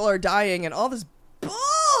of people are dying," and all this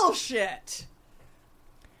bullshit.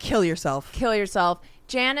 Kill yourself. Kill yourself.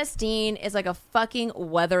 Janice Dean is a fucking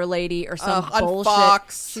weather lady or some bullshit. On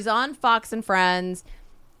Fox. She's on Fox and Friends.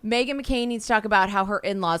 Meghan McCain needs to talk about how her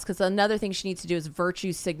in-laws, because another thing she needs to do is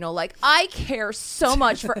virtue signal. Like, I care so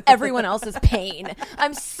much for everyone else's pain.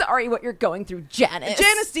 I'm sorry what you're going through, Janice.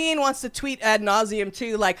 Janice Dean wants to tweet ad nauseum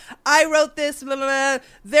too, like, I wrote this, blah, blah, blah.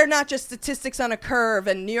 They're not just statistics on a curve,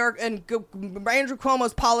 and New York and Andrew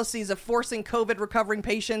Cuomo's policies of forcing COVID recovering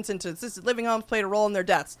patients into assisted living homes played a role in their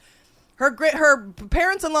deaths. Her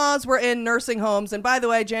parents-in-laws were in nursing homes. And by the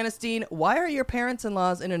way, Janice Dean, why are your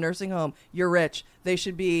parents-in-laws in a nursing home? You're rich. They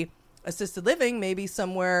should be assisted living, maybe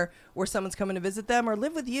somewhere where someone's coming to visit them or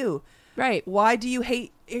live with you. Right. Why do you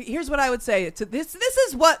hate? Here's what I would say. This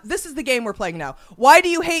is the game we're playing now. Why do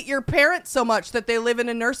you hate your parents so much that they live in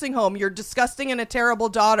a nursing home? You're disgusting and a terrible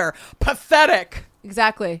daughter. Pathetic.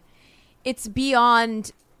 Exactly. It's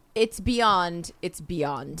beyond. Beyond.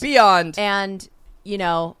 And, you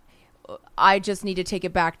know, I just need to take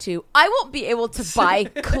it back to, I won't be able to buy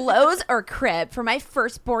clothes or crib for my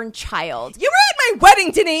firstborn child. You were at my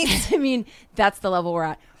wedding, Denise. I mean, that's the level we're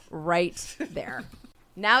at right there.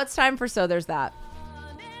 Now it's time for So There's That.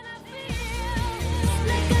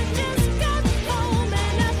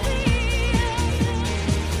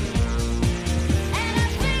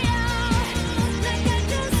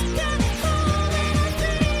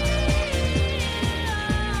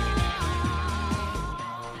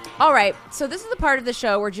 All right, so this is the part of the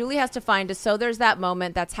show where Julie has to find a So There's That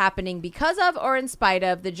moment that's happening because of or in spite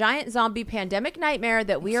of the giant zombie pandemic nightmare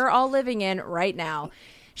that we are all living in right now.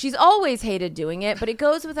 She's always hated doing it, but it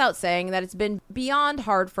goes without saying that it's been beyond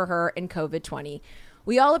hard for her in COVID-20.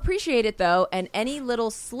 We all appreciate it, though, and any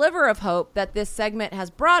little sliver of hope that this segment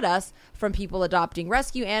has brought us, from people adopting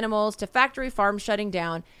rescue animals to factory farms shutting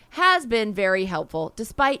down, has been very helpful,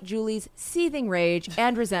 despite Julie's seething rage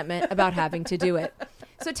and resentment about having to do it.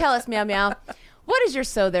 So tell us, Meow Meow, what is your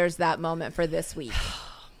So There's That moment for this week?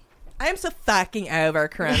 I am so fucking over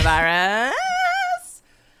coronavirus.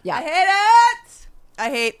 Yeah. I hate it. I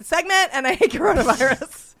hate the segment and I hate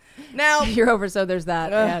coronavirus. Now you're over So There's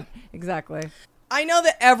That. Yeah, exactly. I know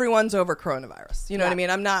that everyone's over coronavirus. You know what I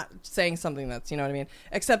mean? I'm not saying something that's, you know what I mean?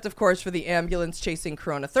 Except, of course, for the ambulance chasing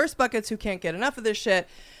corona thirst buckets who can't get enough of this shit.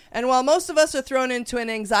 And while most of us are thrown into an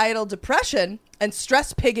anxietal depression and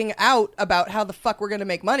stress pigging out about how the fuck we're going to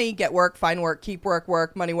make money, get work, find work, keep work,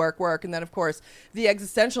 money, work. And then, of course, the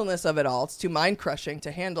existentialness of it all. It's too mind crushing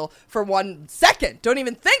to handle for 1 second. Don't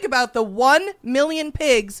even think about the 1 million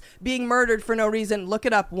pigs being murdered for no reason. Look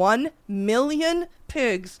it up. 1 million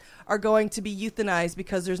pigs are going to be euthanized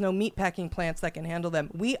because there's no meatpacking plants that can handle them.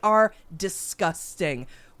 We are disgusting.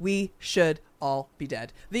 We should all be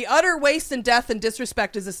dead. The utter waste and death and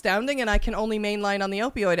disrespect is astounding, and I can only mainline on the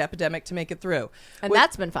opioid epidemic to make it through. And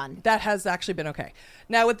that's been fun. That has actually been okay.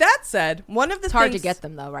 Now, with that said, one of the things... It's hard to get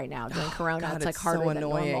them, though, right now during Corona. God, it's like harder so than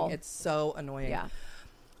annoying. normal. It's so annoying. Yeah.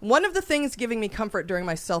 One of the things giving me comfort during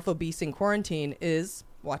my self-obesing quarantine is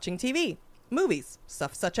watching TV, movies,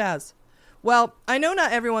 stuff such as... Well, I know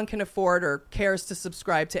not everyone can afford or cares to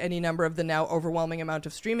subscribe to any number of the now overwhelming amount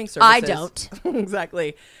of streaming services. I don't.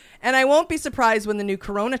 Exactly. And I won't be surprised when the new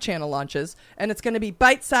Corona channel launches, and it's going to be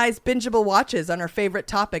bite-sized, bingeable watches on our favorite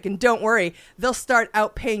topic. And don't worry, they'll start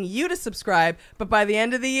out paying you to subscribe, but by the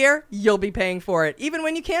end of the year, you'll be paying for it, even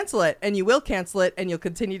when you cancel it. And you will cancel it, and you'll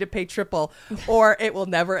continue to pay triple, or it will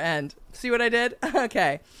never end. See what I did?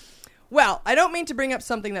 Okay. Well, I don't mean to bring up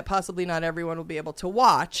something that possibly not everyone will be able to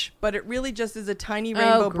watch, but it really just is a tiny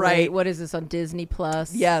rainbow bright. What is this on Disney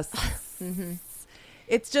Plus? Yes. Mm-hmm.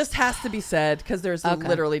 It just has to be said because there's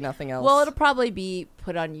literally nothing else. Well, it'll probably be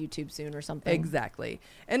put on YouTube soon or something. Exactly.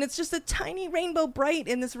 And it's just a tiny rainbow bright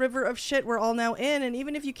in this river of shit we're all now in. And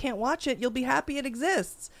even if you can't watch it, you'll be happy it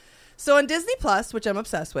exists. So on Disney Plus, which I'm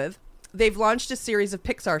obsessed with, they've launched a series of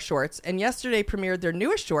Pixar shorts, and yesterday premiered their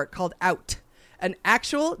newest short called Out. An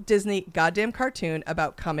actual Disney goddamn cartoon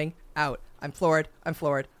about coming out. I'm floored.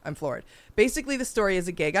 Basically, the story is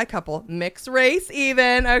a gay guy couple, mixed race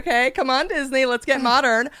even, okay? Come on, Disney, let's get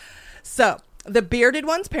modern. So, the bearded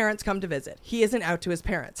one's parents come to visit. He isn't out to his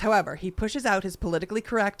parents. However, he pushes out his politically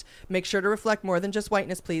correct, make sure to reflect more than just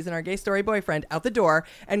whiteness, please, and our gay story boyfriend out the door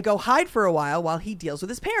and go hide for a while he deals with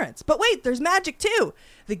his parents. But wait, there's magic too.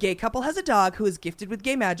 The gay couple has a dog who is gifted with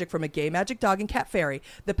gay magic from a gay magic dog and cat fairy.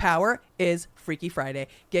 The power is Freaky Friday.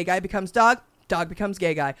 Gay guy becomes dog becomes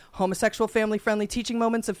gay guy. Homosexual family-friendly teaching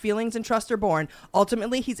moments of feelings and trust are born.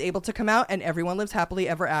 Ultimately, he's able to come out and everyone lives happily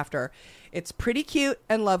ever after. It's pretty cute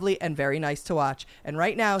and lovely and very nice to watch. And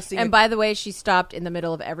right now... by the way, she stopped in the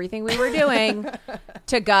middle of everything we were doing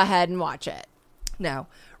to go ahead and watch it. Now,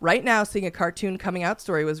 right now, seeing a cartoon coming out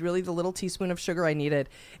story was really the little teaspoon of sugar I needed.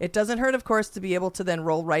 It doesn't hurt, of course, to be able to then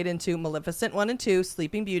roll right into Maleficent 1 and 2,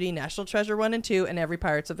 Sleeping Beauty, National Treasure 1 and 2, and every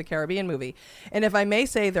Pirates of the Caribbean movie. And if I may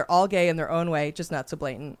say, they're all gay in their own way, just not so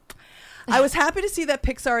blatant. I was happy to see that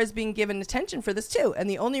Pixar is being given attention for this too, and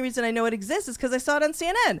the only reason I know it exists is because I saw it on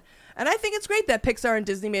CNN. And I think it's great that Pixar and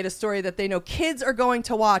Disney made a story that they know kids are going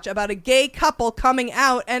to watch about a gay couple coming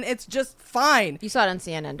out, and it's just fine. You saw it on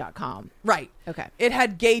CNN.com. Right. Okay. It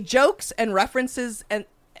had gay jokes and references, and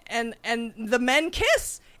the men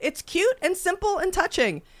kiss. It's cute and simple and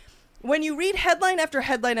touching. When you read headline after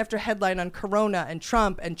headline after headline on Corona and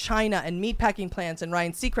Trump and China and meatpacking plants and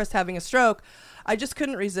Ryan Seacrest having a stroke, I just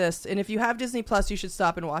couldn't resist. And if you have Disney Plus, you should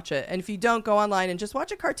stop and watch it. And if you don't, go online and just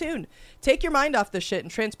watch a cartoon. Take your mind off this shit and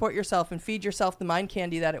transport yourself and feed yourself the mind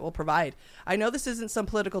candy that it will provide. I know this isn't some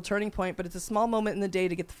political turning point, but it's a small moment in the day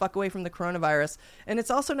to get the fuck away from the coronavirus. And it's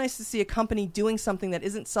also nice to see a company doing something that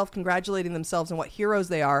isn't self-congratulating themselves on what heroes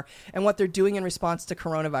they are and what they're doing in response to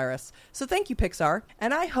coronavirus. So thank you, Pixar.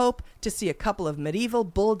 And I hope to see a couple of medieval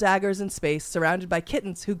bull daggers in space surrounded by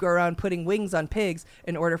kittens who go around putting wings on pigs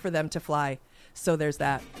in order for them to fly. So there's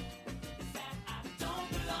that.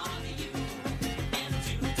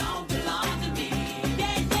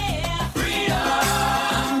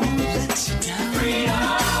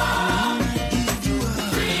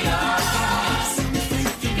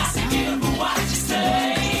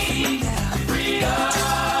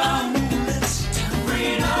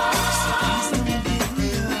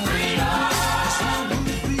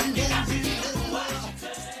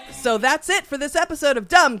 So that's it for this episode of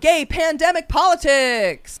Dumb Gay Pandemic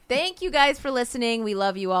Politics. Thank you guys for listening. We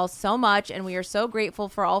love you all so much, and we are so grateful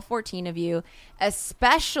for all 14 of you,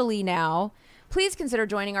 especially now. Please consider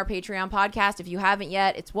joining our Patreon podcast if you haven't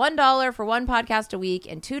yet. It's $1 for one podcast a week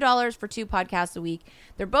and $2 for 2 podcasts a week.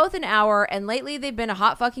 They're both an hour, and lately they've been a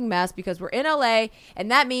hot fucking mess because we're in LA,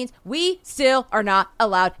 and that means we still are not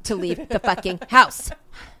allowed to leave the fucking house.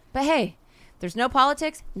 But hey, there's no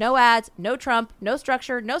politics, no ads, no Trump, no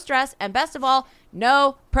structure, no stress, and best of all,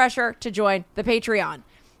 no pressure to join the Patreon.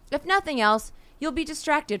 If nothing else, you'll be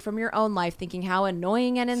distracted from your own life thinking how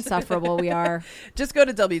annoying and insufferable we are. Just go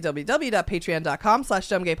to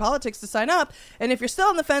www.patreon.com/dumbgaypolitics to sign up. And if you're still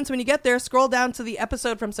on the fence when you get there, scroll down to the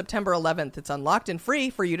episode from September 11th. It's unlocked and free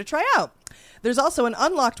for you to try out. There's also an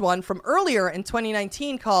unlocked one from earlier in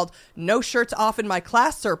 2019 called No Shirts Off in My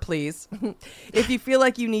Class, Sir, Please. If you feel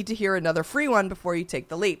like you need to hear another free one before you take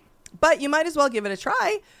the leap. But you might as well give it a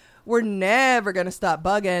try. We're never going to stop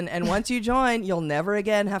bugging, and once you join, you'll never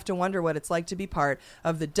again have to wonder what it's like to be part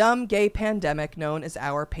of the dumb gay pandemic known as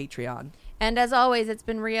our Patreon. And as always, it's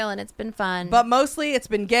been real and it's been fun. But mostly, it's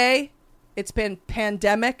been gay, it's been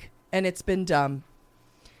pandemic, and it's been dumb.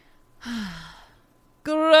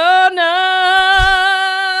 Corona,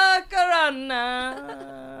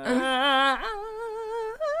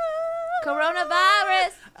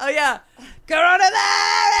 Coronavirus. Oh, yeah.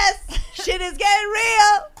 Coronavirus. Shit is getting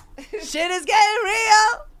real. Shit is getting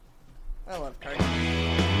real. I love cartoons.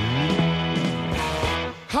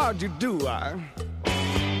 How'd you do? I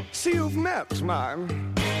see you've met my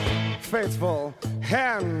faithful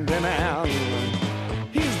handyman.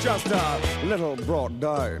 He's just a little brought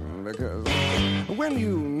down because when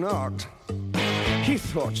you knocked, he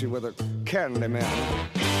thought you were the candy man.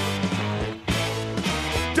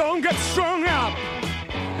 Don't get strung up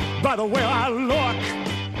by the way I look.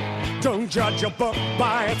 Don't judge a book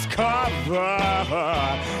by its cover.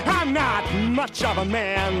 I'm not much of a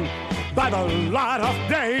man by the light of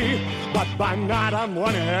day, but by night I'm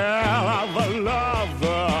one hell of a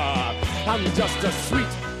lover. I'm just a sweet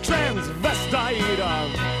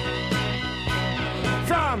transvestite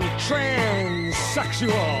from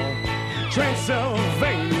transsexual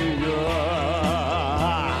Transylvania.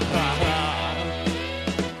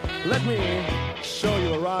 Let me show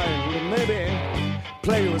you around and maybe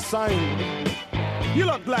play you a sign. You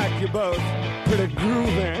look like you're both pretty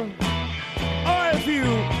groovy. Or if you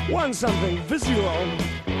want something visual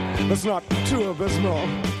that's not too abysmal,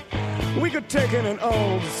 we could take in an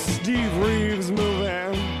old Steve Reeves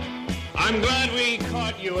movie. I'm glad we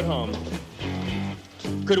caught you at home.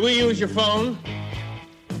 Could we use your phone?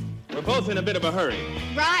 We're both in a bit of a hurry.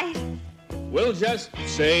 Right. We'll just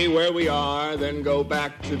say where we are, then go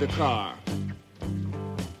back to the car.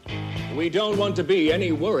 We don't want to be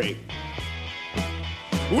any worry.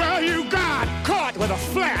 Well, you got caught with a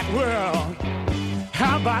flat world.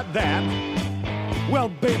 How about that? Well,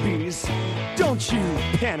 babies, don't you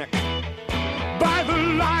panic. By the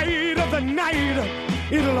light of the night,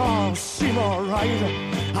 it'll all seem all right.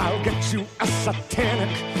 I'll get you a satanic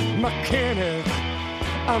mechanic.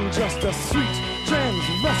 I'm just a sweet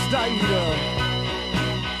transvestite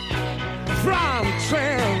from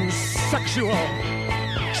transsexual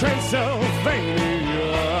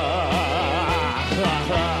Transylvania.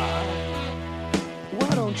 Why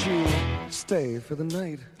don't you stay for the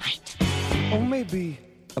night? Or maybe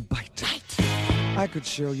a bite. I could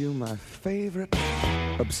show you my favorite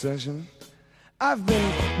obsession. I've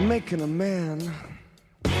been making a man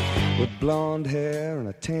with blonde hair and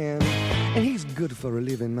a tan, and he's good for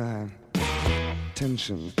relieving my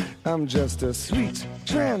tension. I'm just a sweet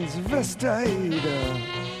transvestite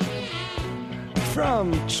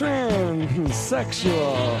from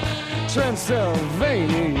transsexual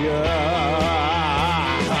Transylvania.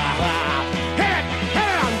 Hey,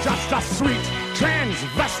 I'm just a sweet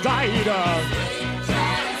transvestite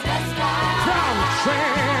from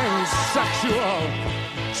transsexual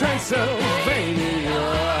Transylvania.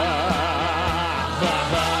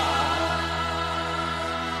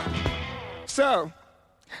 So,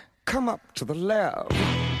 come up to the lab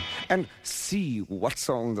and see what's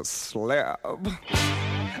on the slab.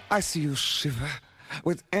 I see you shiver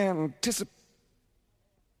with anticipation.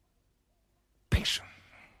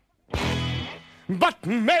 But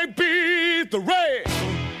maybe the rain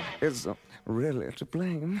is really to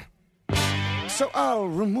blame. So I'll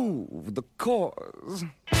remove the cause.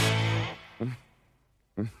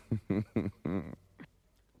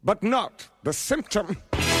 But not the symptom.